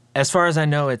 As far as I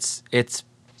know, it's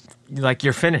like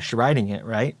you're finished writing it,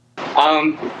 right?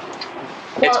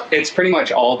 It's pretty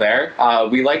much all there.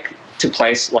 We like to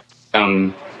place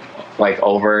like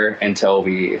over until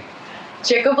we.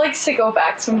 Jacob likes to go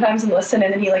back sometimes and listen,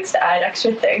 and then he likes to add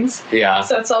extra things. Yeah.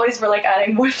 So it's always we're like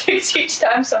adding more things each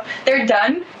time. So they're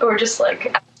done, but we're just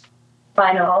like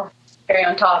final carry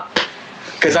on top.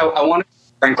 Because I want to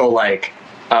sprinkle like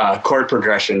chord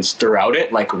progressions throughout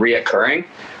it, like reoccurring,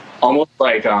 almost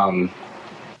like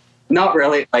not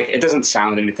really like it doesn't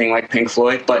sound anything like Pink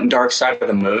Floyd, but in Dark Side of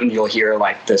the Moon you'll hear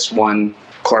like this one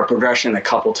chord progression a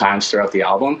couple times throughout the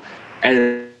album,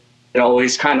 and it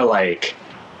always kind of like.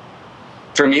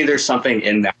 For me, there's something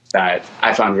in that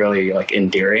I found really like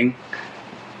endearing,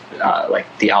 like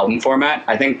the album format.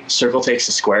 I think Circle Takes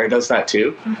the Square does that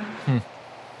too,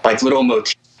 like little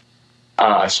motifs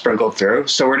sprinkled through.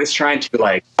 So we're just trying to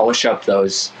like polish up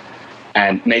those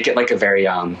and make it like a very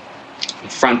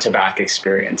front to back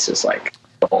experience. Is like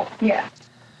the whole. Yeah.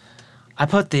 I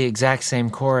put the exact same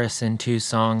chorus in 2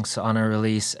 songs on a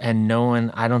release, and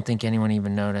I don't think anyone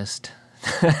even noticed.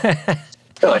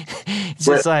 Really? It's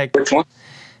just like, which one?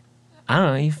 I don't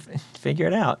know, you figure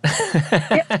it out.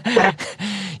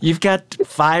 You've got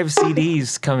 5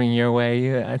 CDs coming your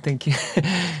way. I think.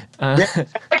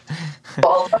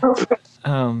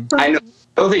 I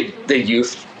know the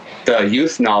youth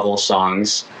novel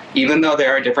songs, even though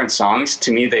there are different songs,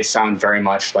 to me they sound very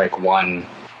much like one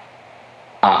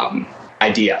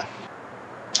idea.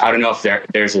 I don't know if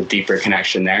there's a deeper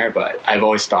connection there, but I've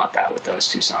always thought that with those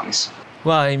two songs.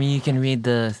 Well, I mean, you can read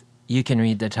the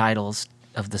titles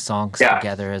of the songs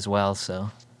together as well. So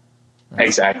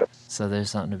Exactly. So there's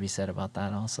something to be said about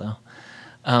that also.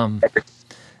 I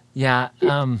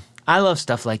love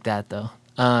stuff like that though.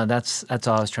 That's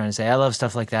all I was trying to say. I love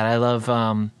stuff like that. I love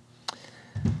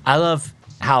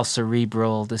how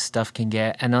cerebral this stuff can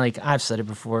get, and like I've said it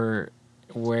before,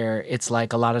 where it's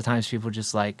like a lot of times people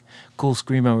just like cool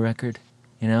screamo record,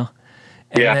 you know,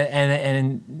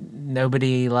 and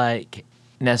nobody like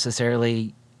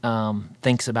necessarily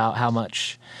thinks about how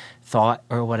much thought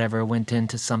or whatever went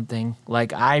into something.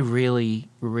 Like I really,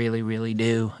 really, really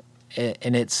do,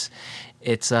 and it's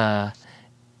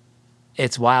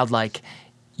wild. Like,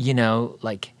 you know,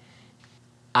 like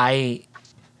I'm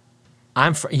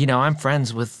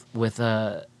friends with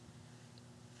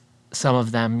some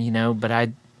of them, you know, but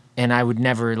I would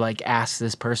never like ask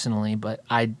this personally, but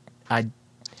I would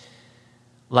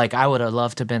have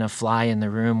loved to have been a fly in the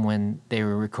room when they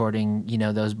were recording, you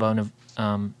know, those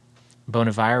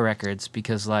Bonavire records,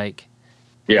 because like,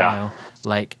 you know,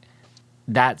 like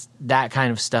that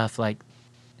kind of stuff, like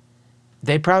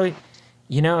they probably,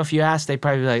 you know, if you ask, they'd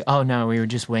probably be like, oh no, we were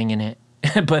just winging it.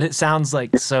 But it sounds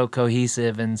like so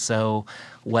cohesive and so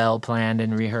well planned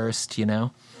and rehearsed, you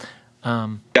know? I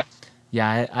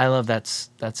love that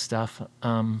stuff.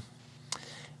 I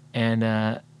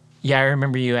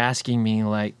remember you asking me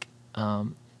like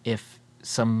if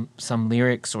some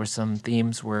lyrics or some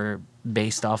themes were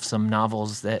based off some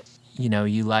novels that, you know,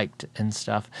 you liked and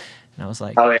stuff. And I was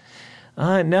like,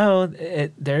 no,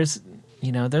 there's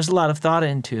a lot of thought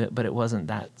into it, but it wasn't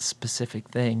that specific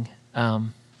thing.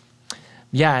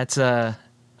 It's I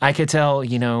could tell,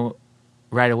 you know,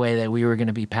 right away that we were going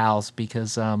to be pals,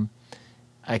 because I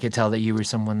could tell that you were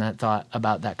someone that thought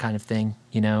about that kind of thing,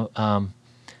 you know.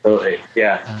 Totally,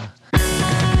 yeah.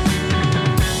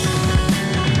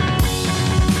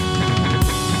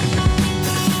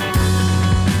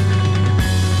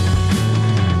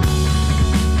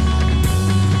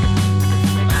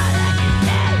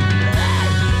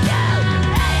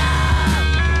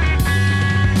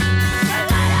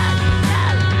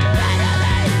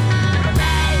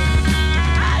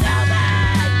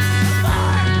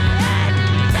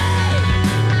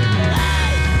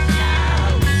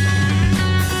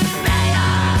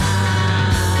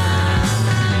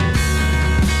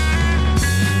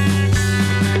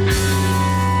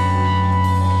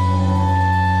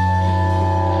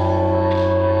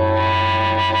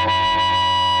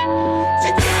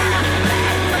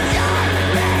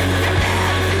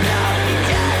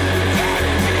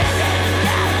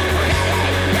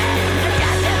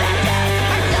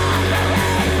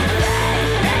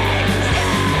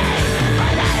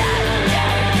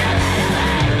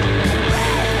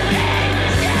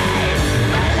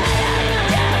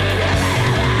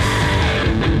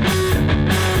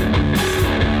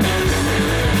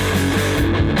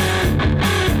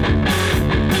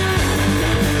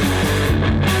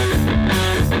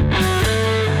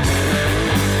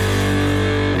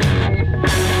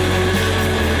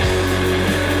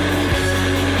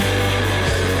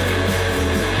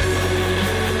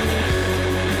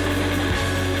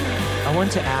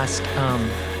 To ask,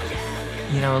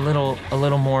 you know, a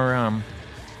little more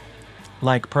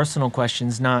like personal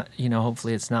questions. Not, you know,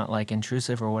 hopefully it's not like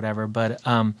intrusive or whatever. But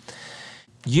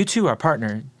you two are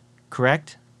partnered,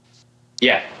 correct?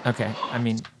 Yeah. Okay. I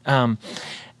mean,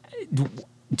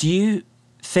 do you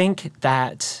think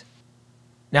that?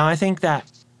 Now, I think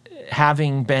that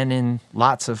having been in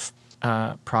lots of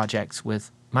projects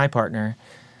with my partner,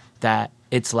 that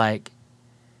it's like.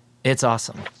 It's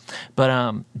awesome.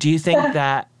 But do you think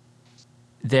that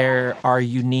there are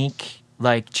unique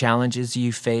like challenges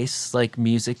you face like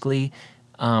musically,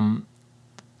 trying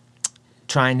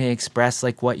to express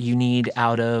like what you need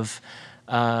out of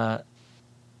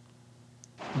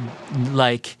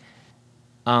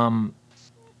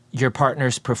your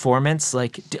partner's performance?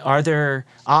 Like, are there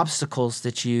obstacles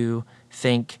that you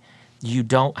think you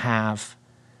don't have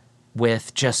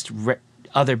with just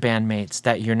other bandmates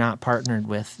that you're not partnered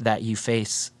with, that you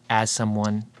face as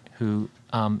someone who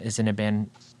is in a band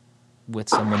with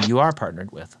someone you are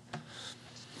partnered with?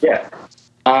 Yeah.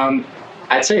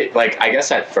 I'd say, like, I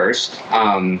guess at first,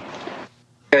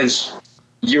 because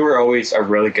you were always a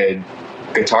really good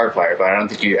guitar player, but I don't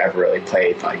think you ever really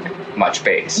played, like, much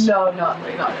bass. No, not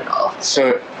at all.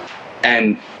 So,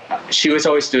 and she was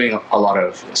always doing a lot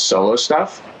of solo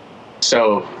stuff.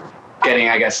 So getting,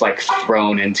 I guess, like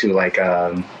thrown into like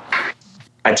a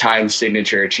time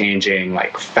signature changing,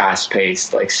 like fast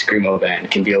paced, like screamo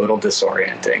band can be a little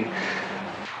disorienting.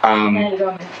 I had to go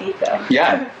on my feet though.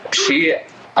 Yeah, she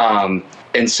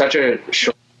in such a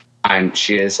short time,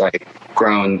 she has like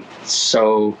grown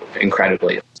so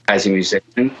incredibly as a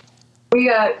musician. We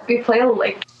play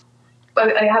like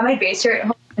I have my bass here at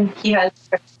home, and we have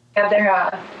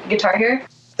their guitar here,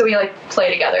 so we like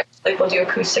play together. Like we'll do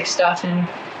acoustic stuff, and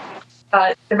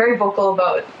they're very vocal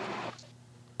about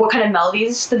what kind of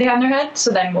melodies that they have in their head.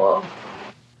 So then we'll,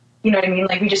 you know what I mean?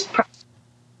 Like we just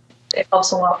it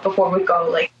helps a lot before we go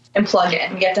like and plug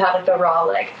in. We get to have like the raw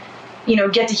like, you know,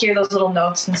 get to hear those little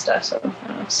notes and stuff. So I don't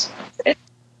know, it's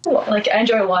cool. Like I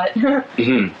enjoy a lot.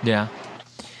 Mm-hmm. Yeah.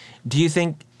 Do you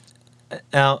think,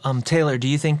 Taylor? Do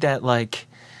you think that like,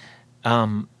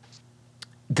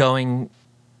 going,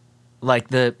 like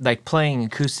playing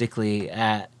acoustically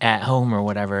at home or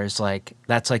whatever is like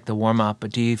that's like the warm up?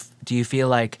 But do you feel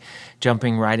like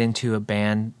jumping right into a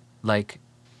band like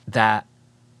that,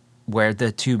 where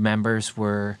the two members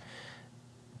were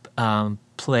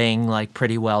playing like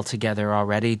pretty well together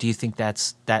already? Do you think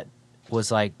that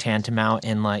was like tantamount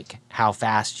in like how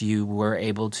fast you were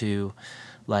able to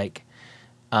like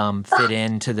fit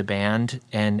into the band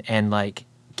and like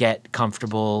get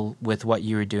comfortable with what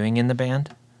you were doing in the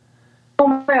band? Oh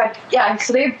my god, yeah.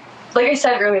 So they, like I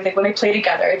said earlier, like when they play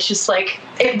together, it's just like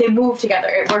they move together.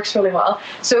 It works really well.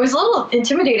 So it was a little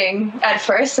intimidating at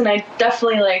first, and I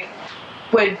definitely like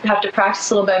would have to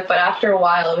practice a little bit. But after a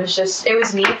while, it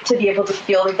was neat to be able to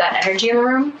feel like that energy in the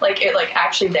room, like it like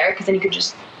actually there, because then you could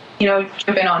just, you know,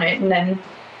 jump in on it and then,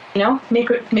 you know,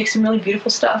 make some really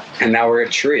beautiful stuff. And now we're a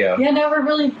trio. Yeah, now we're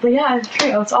really a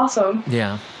trio. It's awesome.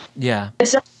 Yeah.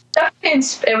 It's definitely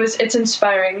it's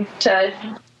inspiring to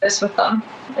do this with them.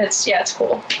 It's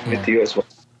cool. With you as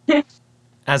well.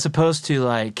 As opposed to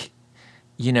like,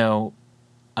 you know,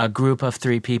 a group of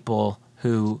 3 people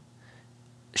who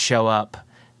show up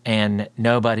and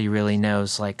nobody really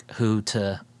knows like who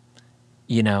to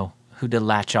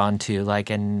latch on to, like,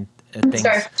 and things.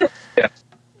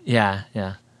 Yeah.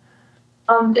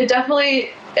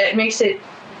 It makes it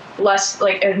less,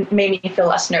 like, it made me feel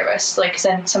less nervous, like, 'cause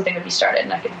then something would be started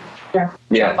and I could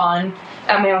jump on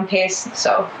at my own pace.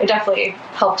 So it definitely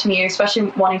helped me,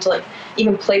 especially wanting to like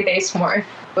even play bass more. It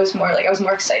was more like I was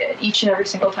more excited each and every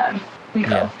single time we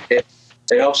go. It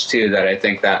helps too that I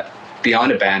think that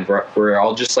beyond a band, we're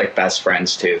all just like best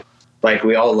friends too. Like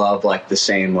we all love like the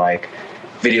same like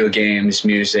video games,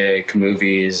 music,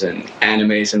 movies, and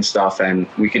animes and stuff, and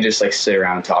we could just like sit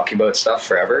around talking about stuff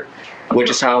forever. Which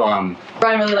is how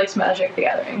Ryan really likes Magic the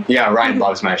Gathering. Yeah, Ryan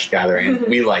loves Magic the Gathering.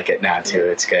 We like it now too.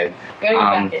 It's good. We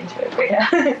gotta get back into it,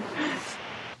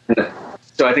 but yeah.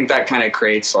 So I think that kind of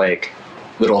creates like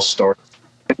little stories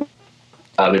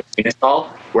between us all,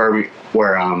 where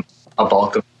a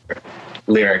bulk of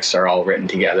lyrics are all written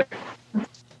together.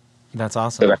 That's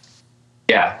awesome. So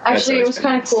yeah. Actually, it was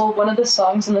kind of cool. One of the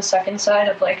songs on the second side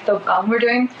of like the album we're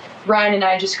doing, Ryan and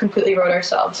I just completely wrote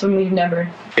ourselves, and we've never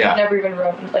even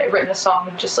written a song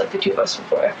with just like the two of us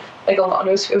before, like alone.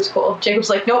 It was cool. Jacob's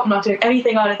like, nope, I'm not doing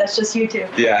anything on it. That's just you two.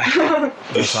 Yeah.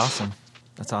 That's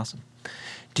awesome.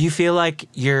 Do you feel like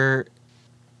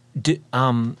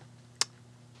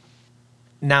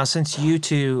now since you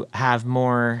two have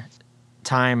more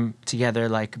time together,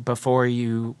 like before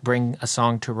you bring a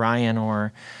song to Ryan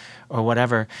or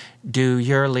whatever, do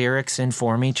your lyrics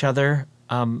inform each other?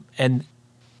 And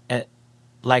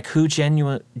like who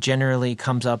generally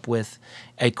comes up with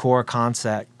a core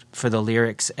concept for the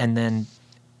lyrics and then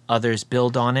others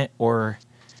build on it, or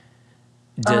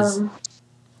does...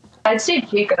 I'd say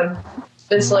Jacob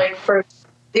is like for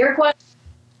lyric one,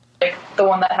 like the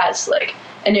one that has like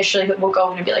initially we'll go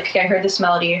in and be like, okay, I heard this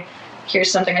melody,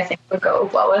 here's something I think would go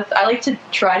well with. I like to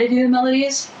try to do the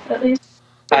melodies at least.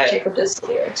 Jacob does the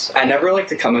lyrics. I never like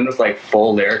to come in with like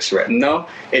full lyrics written though.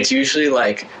 It's usually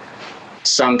like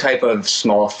some type of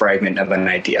small fragment of an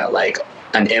idea, like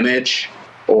an image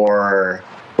or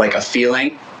like a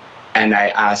feeling, and I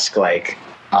ask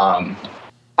Ryan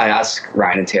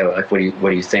and Taylor, like, what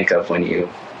do you think of when you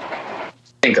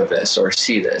think of this or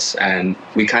see this, and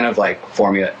we kind of like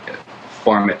form it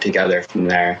together from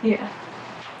there. Yeah.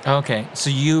 Okay, so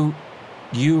you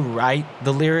write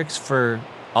the lyrics for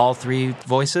all 3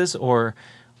 voices, or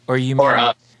you?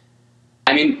 I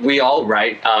mean, we all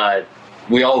write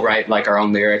like our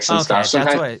own lyrics and stuff.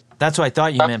 Sometimes. That's what I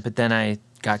thought you meant, but then I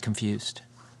got confused.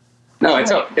 No,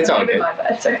 it's all good. My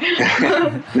bad, sorry.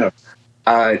 No.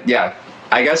 Yeah.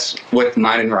 I guess with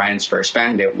mine and Ryan's first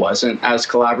band, it wasn't as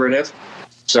collaborative.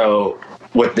 So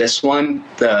with this one,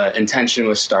 the intention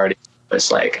was starting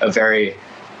was like a very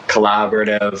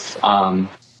collaborative,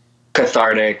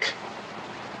 cathartic,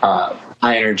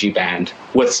 high energy band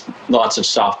with lots of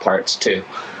soft parts too.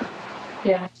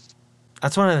 Yeah.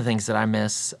 That's one of the things that I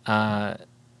miss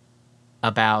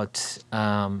about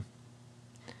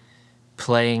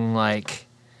playing like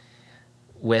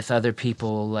with other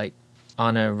people like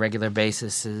on a regular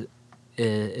basis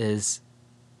is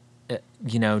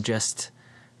you know, just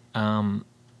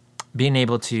being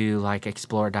able to like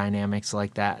explore dynamics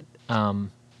like that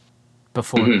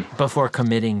before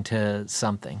committing to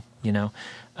something, you know.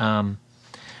 A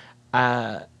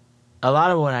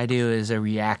lot of what I do is a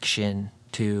reaction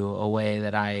to a way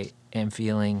that I am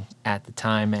feeling at the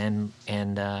time, and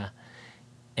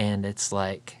it's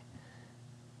like,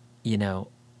 you know,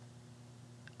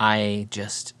 I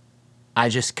just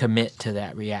commit to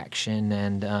that reaction,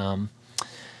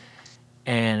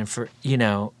 and for, you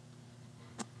know,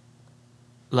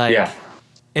 like, Yeah.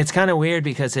 it's kind of weird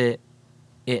because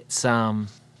it's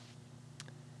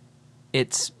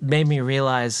made me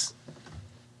realize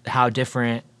how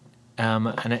different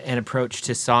an approach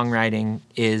to songwriting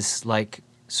is, like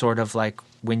sort of like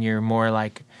when you're more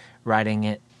like writing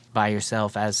it by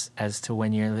yourself as to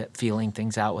when you're feeling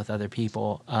things out with other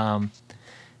people,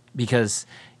 because,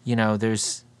 you know,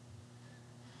 there's,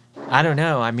 I don't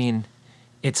know, I mean,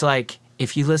 it's like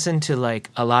if you listen to like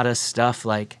a lot of stuff,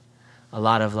 like a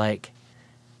lot of like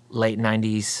late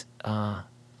 90s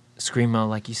screamo,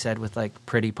 like you said, with like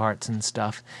pretty parts and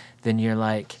stuff, then you're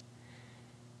like,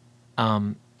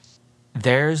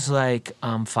 there's like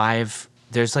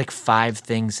five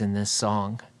things in this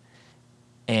song,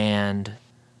 and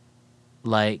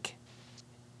like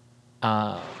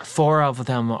 4 of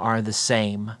them are the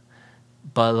same,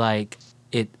 but like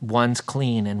one's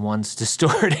clean and one's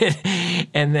distorted,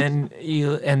 and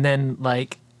then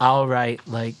like I'll write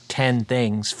like 10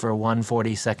 things for one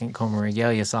 40-second Coma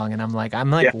Regalia song, and I'm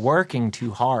like working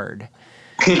too hard.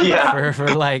 Yeah.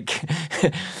 for like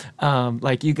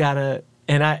like you gotta,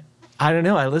 and I don't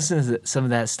know, I listen to some of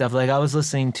that stuff, like I was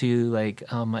listening to like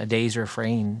A Day's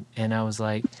Refrain, and I was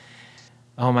like,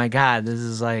 oh my god, this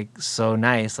is like so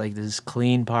nice, like this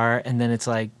clean part, and then it's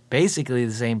like basically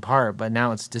the same part, but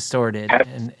now it's distorted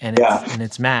and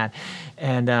it's mad,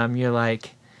 and you're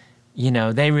like, you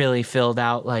know, they really filled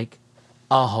out like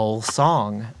a whole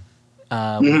song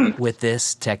with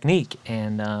this technique,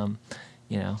 and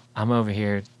you know, I'm over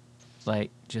here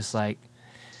like just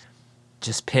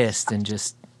pissed and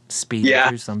just speeding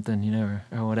through something, you know,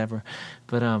 or whatever.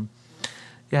 But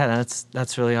yeah,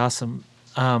 that's really awesome.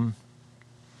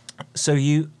 So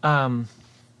you've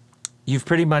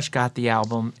pretty much got the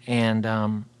album,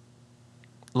 and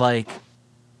like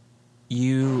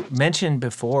you mentioned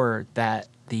before that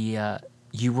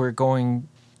you were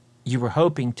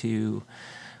hoping to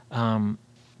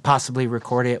possibly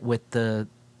record it with the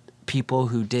people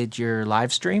who did your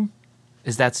live stream.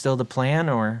 Is that still the plan,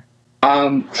 or?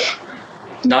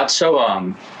 Not so.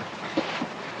 I'm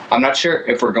not sure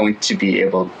if we're going to be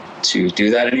able to do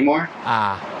that anymore.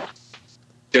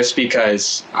 Just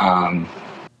because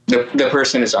the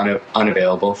person is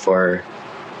unavailable for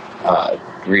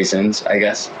reasons, I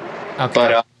guess. Okay.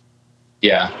 But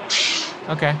yeah.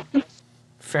 Okay.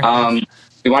 Fair enough.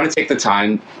 We want to take the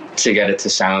time to get it to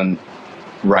sound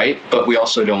right, but we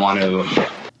also don't want to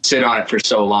sit on it for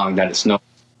so long that it's no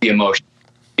the emotion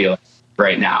feeling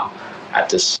right now at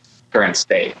this current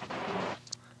state.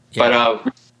 Yeah.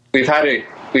 But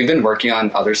we've been working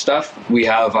on other stuff. We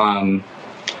actually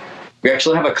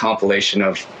have a compilation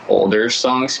of older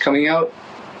songs coming out.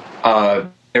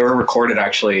 They were recorded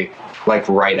actually like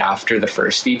right after the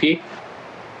first EP.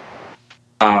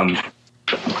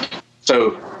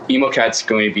 So Emo Cat's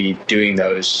going to be doing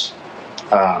those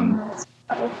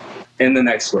in the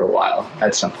next little while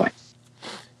at some point.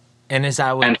 And is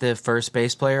that with the first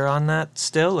bass player on that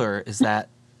still, or is that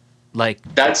like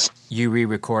you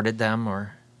re-recorded them,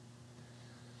 or?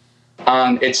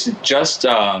 It's just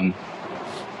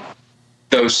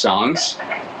those songs,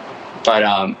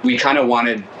 but we kind of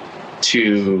wanted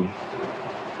to,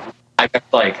 I guess,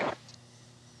 like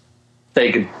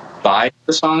say goodbye to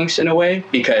the songs in a way,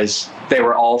 because they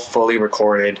were all fully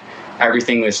recorded,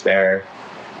 everything was there,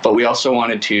 but we also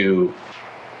wanted to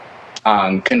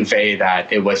convey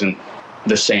that it wasn't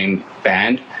the same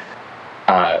band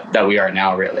that we are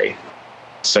now, really.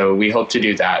 So we hope to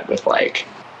do that with like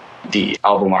the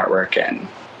album artwork and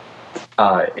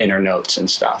inner notes and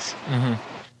stuff. Mm-hmm.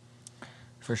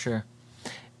 For sure.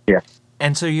 Yeah.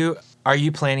 And so are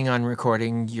you planning on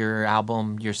recording your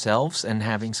album yourselves and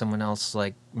having someone else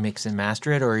like mix and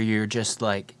master it, or you're just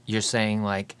like, you're saying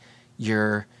like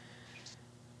you're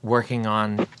working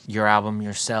on your album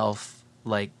yourself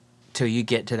like till you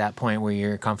get to that point where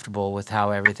you're comfortable with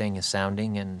how everything is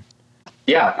sounding and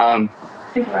Yeah. I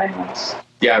think Ryan wants.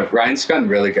 Yeah, Ryan's gotten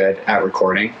really good at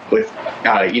recording. With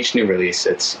each new release,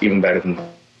 it's even better than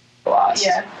the last.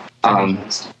 Yeah.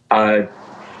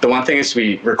 The one thing is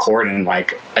we record in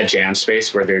like a jam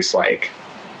space where there's like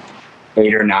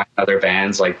 8 or 9 other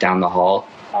bands like down the hall,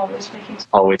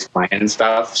 always playing and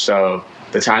stuff. So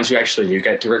the times we actually do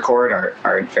get to record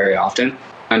aren't very often,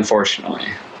 unfortunately.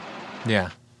 yeah.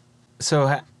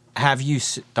 So have you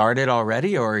started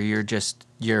already, or you're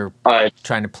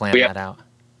trying to plan that out?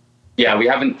 Yeah, we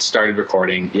haven't started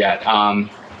recording yet.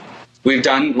 We've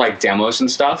done like demos and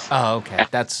stuff. Oh, okay.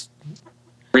 That's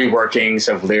reworkings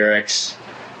of lyrics.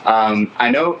 I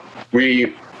know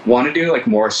we want to do like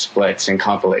more splits and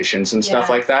compilations and stuff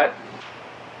like that.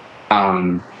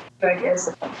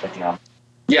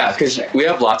 Yeah, because we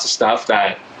have lots of stuff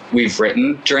that we've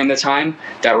written during the time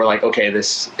that we're like, okay,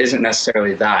 this isn't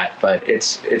necessarily that, but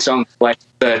it's its own. Like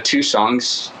the 2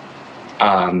 songs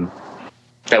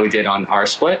that we did on our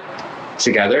split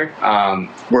together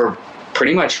were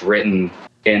pretty much written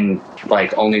in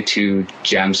like only 2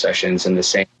 jam sessions in the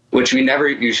same, which we never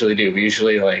usually do. We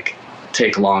usually like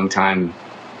take a long time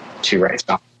to write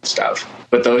songs and stuff,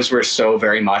 but those were so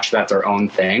very much that their own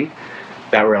thing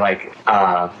that we're like,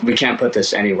 we can't put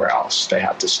this anywhere else. They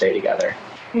have to stay together.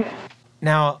 Yeah.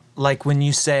 now like when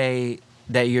you say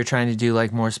that you're trying to do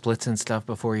like more splits and stuff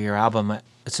before your album,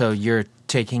 so you're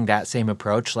taking that same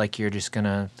approach, like you're just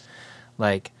gonna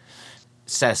like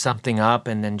set something up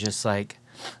and then just like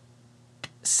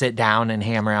sit down and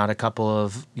hammer out a couple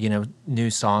of, new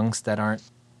songs that aren't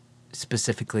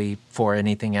specifically for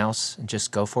anything else and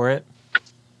just go for it?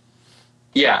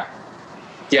 Yeah,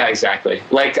 exactly.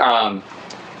 Like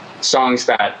songs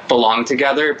that belong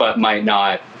together but might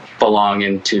not belong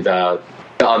into the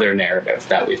other narrative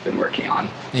that we've been working on.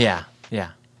 Yeah,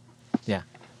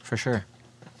 for sure.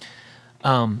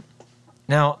 Now,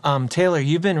 Taylor,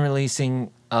 you've been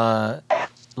releasing,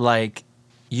 like,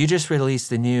 you just released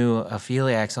the new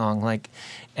Apheliac song, like,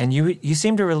 and you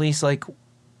seem to release like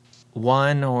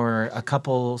one or a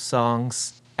couple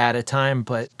songs at a time,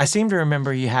 but I seem to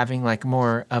remember you having like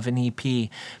more of an EP.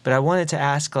 But I wanted to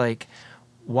ask, like,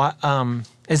 what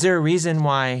is there a reason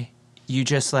why you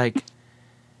just like?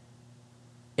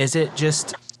 Is it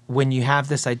just when you have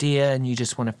this idea and you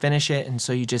just want to finish it, and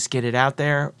so you just get it out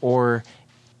there, or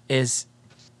is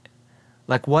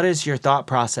like, what is your thought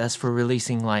process for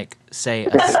releasing, like, say,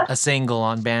 a single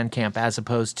on Bandcamp as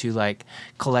opposed to like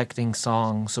collecting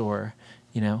songs or,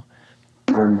 Yeah,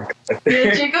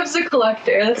 Jacob's a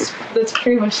collector. That's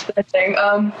pretty much the thing.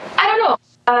 I don't know.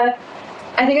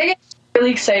 I think I get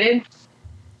really excited.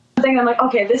 I think I'm like,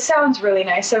 okay, this sounds really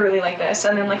nice. I really like this,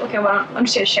 and then like, okay, well, I'm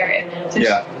just gonna share it. So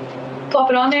just plop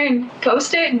it on there and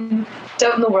post it, and it's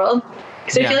out in the world.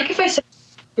 Because I feel like if I sit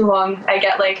too long, I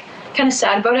get like kind of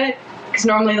sad about it. Because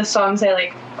normally the songs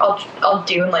I'll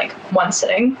do in like one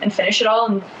sitting and finish it all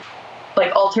and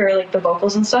like alter like the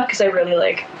vocals and stuff, because I really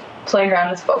like playing around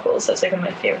with vocals. That's like one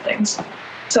of my favorite things.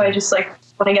 So I just like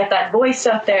want to get that voice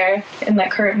out there in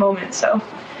that current moment. So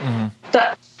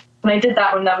that when I did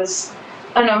that one, that was,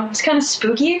 I don't know, it was kind of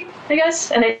spooky, I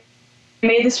guess, and I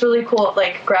made this really cool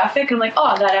like graphic, and I'm like,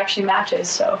 oh, that actually matches.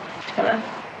 So kind of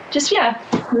just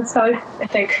that's how I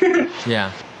think.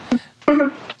 Yeah.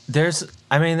 There's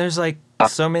like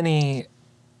so many,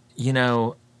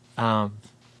 there's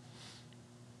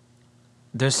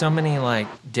so many like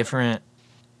different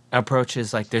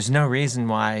approaches. Like there's no reason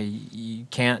why you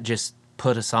can't just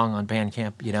put a song on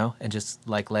Bandcamp, and just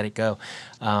like let it go.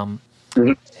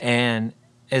 And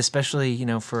especially,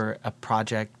 for a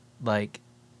project like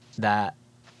that,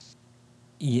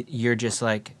 you're just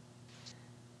like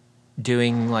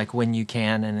doing like when you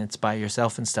can and it's by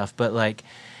yourself and stuff. But like,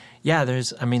 yeah,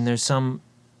 there's some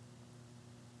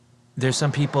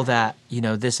people that,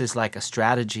 this is like a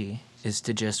strategy, is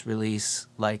to just release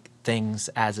like things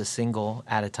as a single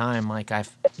at a time. Like I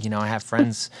have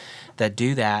friends that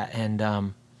do that,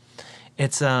 and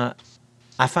it's I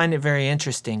find it very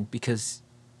interesting because,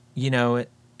 the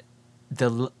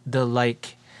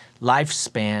like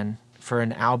lifespan for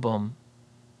an album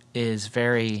is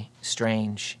very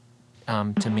strange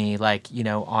to me, like,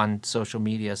 on social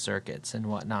media circuits and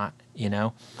whatnot,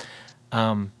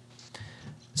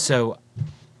 so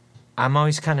I'm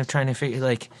always kind of trying to figure,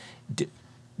 like,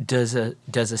 does a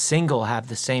single have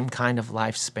the same kind of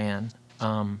lifespan,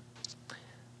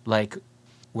 like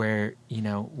where,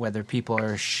 whether people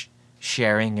are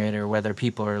sharing it or whether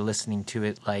people are listening to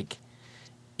it, like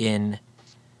in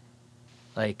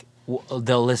like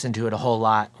they'll listen to it a whole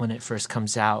lot when it first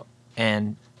comes out,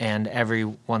 and every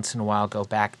once in a while go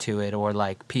back to it, or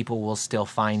like people will still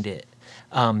find it.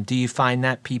 Do you find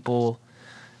that people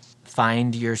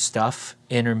find your stuff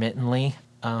intermittently,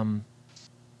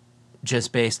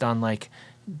 just based on like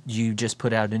you just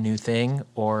put out a new thing,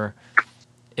 or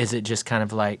is it just kind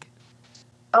of like?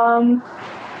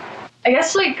 I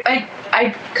guess like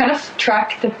I kind of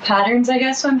track the patterns, I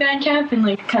guess, on Bandcamp and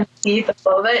like kind of see the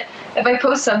flow of it. If I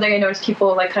post something, I notice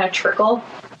people like kind of trickle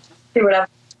through whatever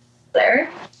there.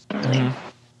 Mm-hmm.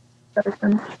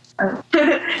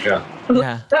 Yeah.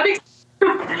 Yeah. That makes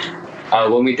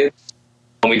When we did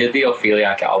the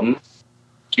Opheliac album,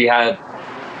 we had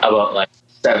about like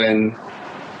 7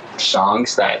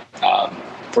 songs that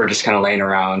were just kind of laying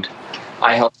around.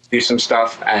 I helped do some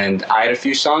stuff, and I had a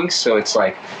few songs, so it's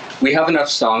like we have enough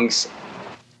songs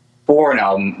for an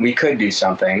album. We could do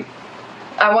something.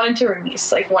 I wanted to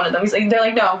release like one of them. They're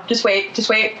like, no, just wait.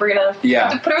 We're gonna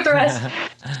put it with the rest.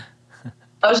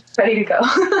 I was just ready to go.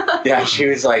 Yeah, she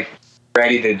was like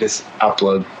ready to just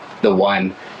upload the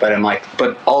one, but I'm like,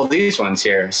 but all these ones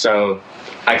here. So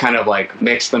I kind of like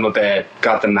mixed them a bit,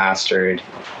 got them mastered,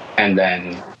 and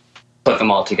then put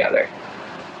them all together.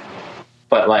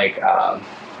 But like,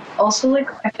 Also, like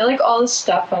I feel like all the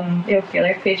stuff on the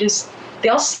Opheliac pages, they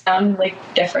all sound like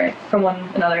different from one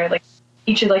another. Like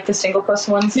each of like the single post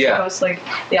ones, as opposed to, like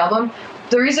the album.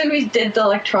 The reason we did the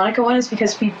electronica one is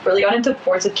because we really got into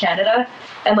Boards of Canada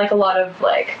and like a lot of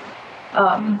like,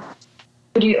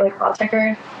 what do you like,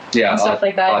 Autechre? Yeah, and stuff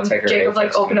like that. And Jacob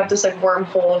like opened me. up this like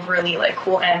wormhole of really like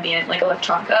cool ambient like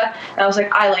electronica, and I was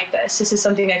like, I like this. This is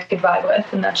something I could vibe with,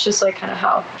 and that's just like kind of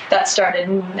how that started.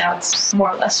 And now it's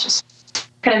more or less just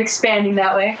kind of expanding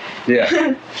that way.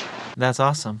 Yeah. That's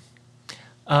awesome.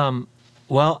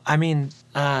 Well, I mean,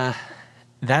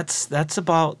 that's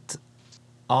about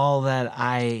all that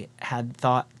I had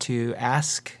thought to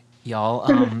ask y'all.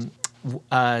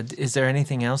 Is there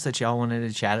anything else that y'all wanted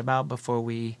to chat about before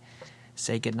we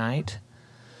say goodnight?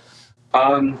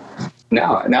 No,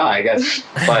 I guess.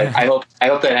 But I hope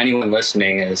that anyone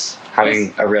listening is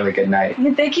having a really good night.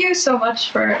 Thank you so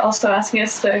much for also asking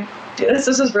us to do this.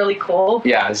 This was really cool.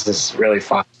 Yeah, this is really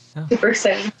fun. Super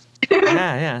exciting.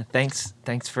 Yeah. Thanks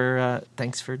for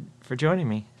joining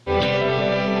me.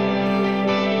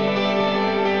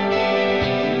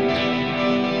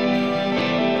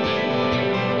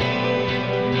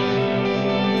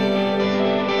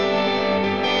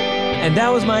 And that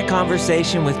was my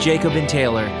conversation with Jacob and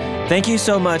Taylor. Thank you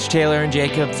so much, Taylor and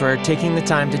Jacob, for taking the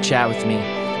time to chat with me.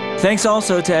 Thanks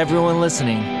also to everyone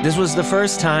listening. This was the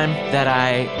first time that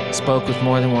I spoke with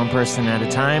more than one person at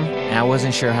a time, and I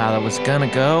wasn't sure how that was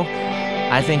gonna go.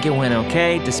 I think it went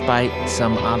okay, despite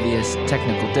some obvious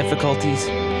technical difficulties.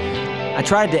 I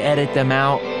tried to edit them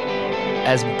out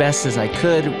as best as I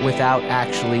could without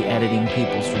actually editing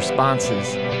people's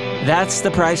responses. That's the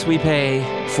price we pay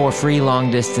for free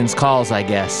long-distance calls, I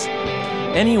guess.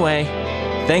 Anyway,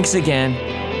 thanks again.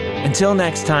 Until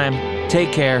next time,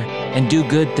 take care and do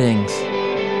good things.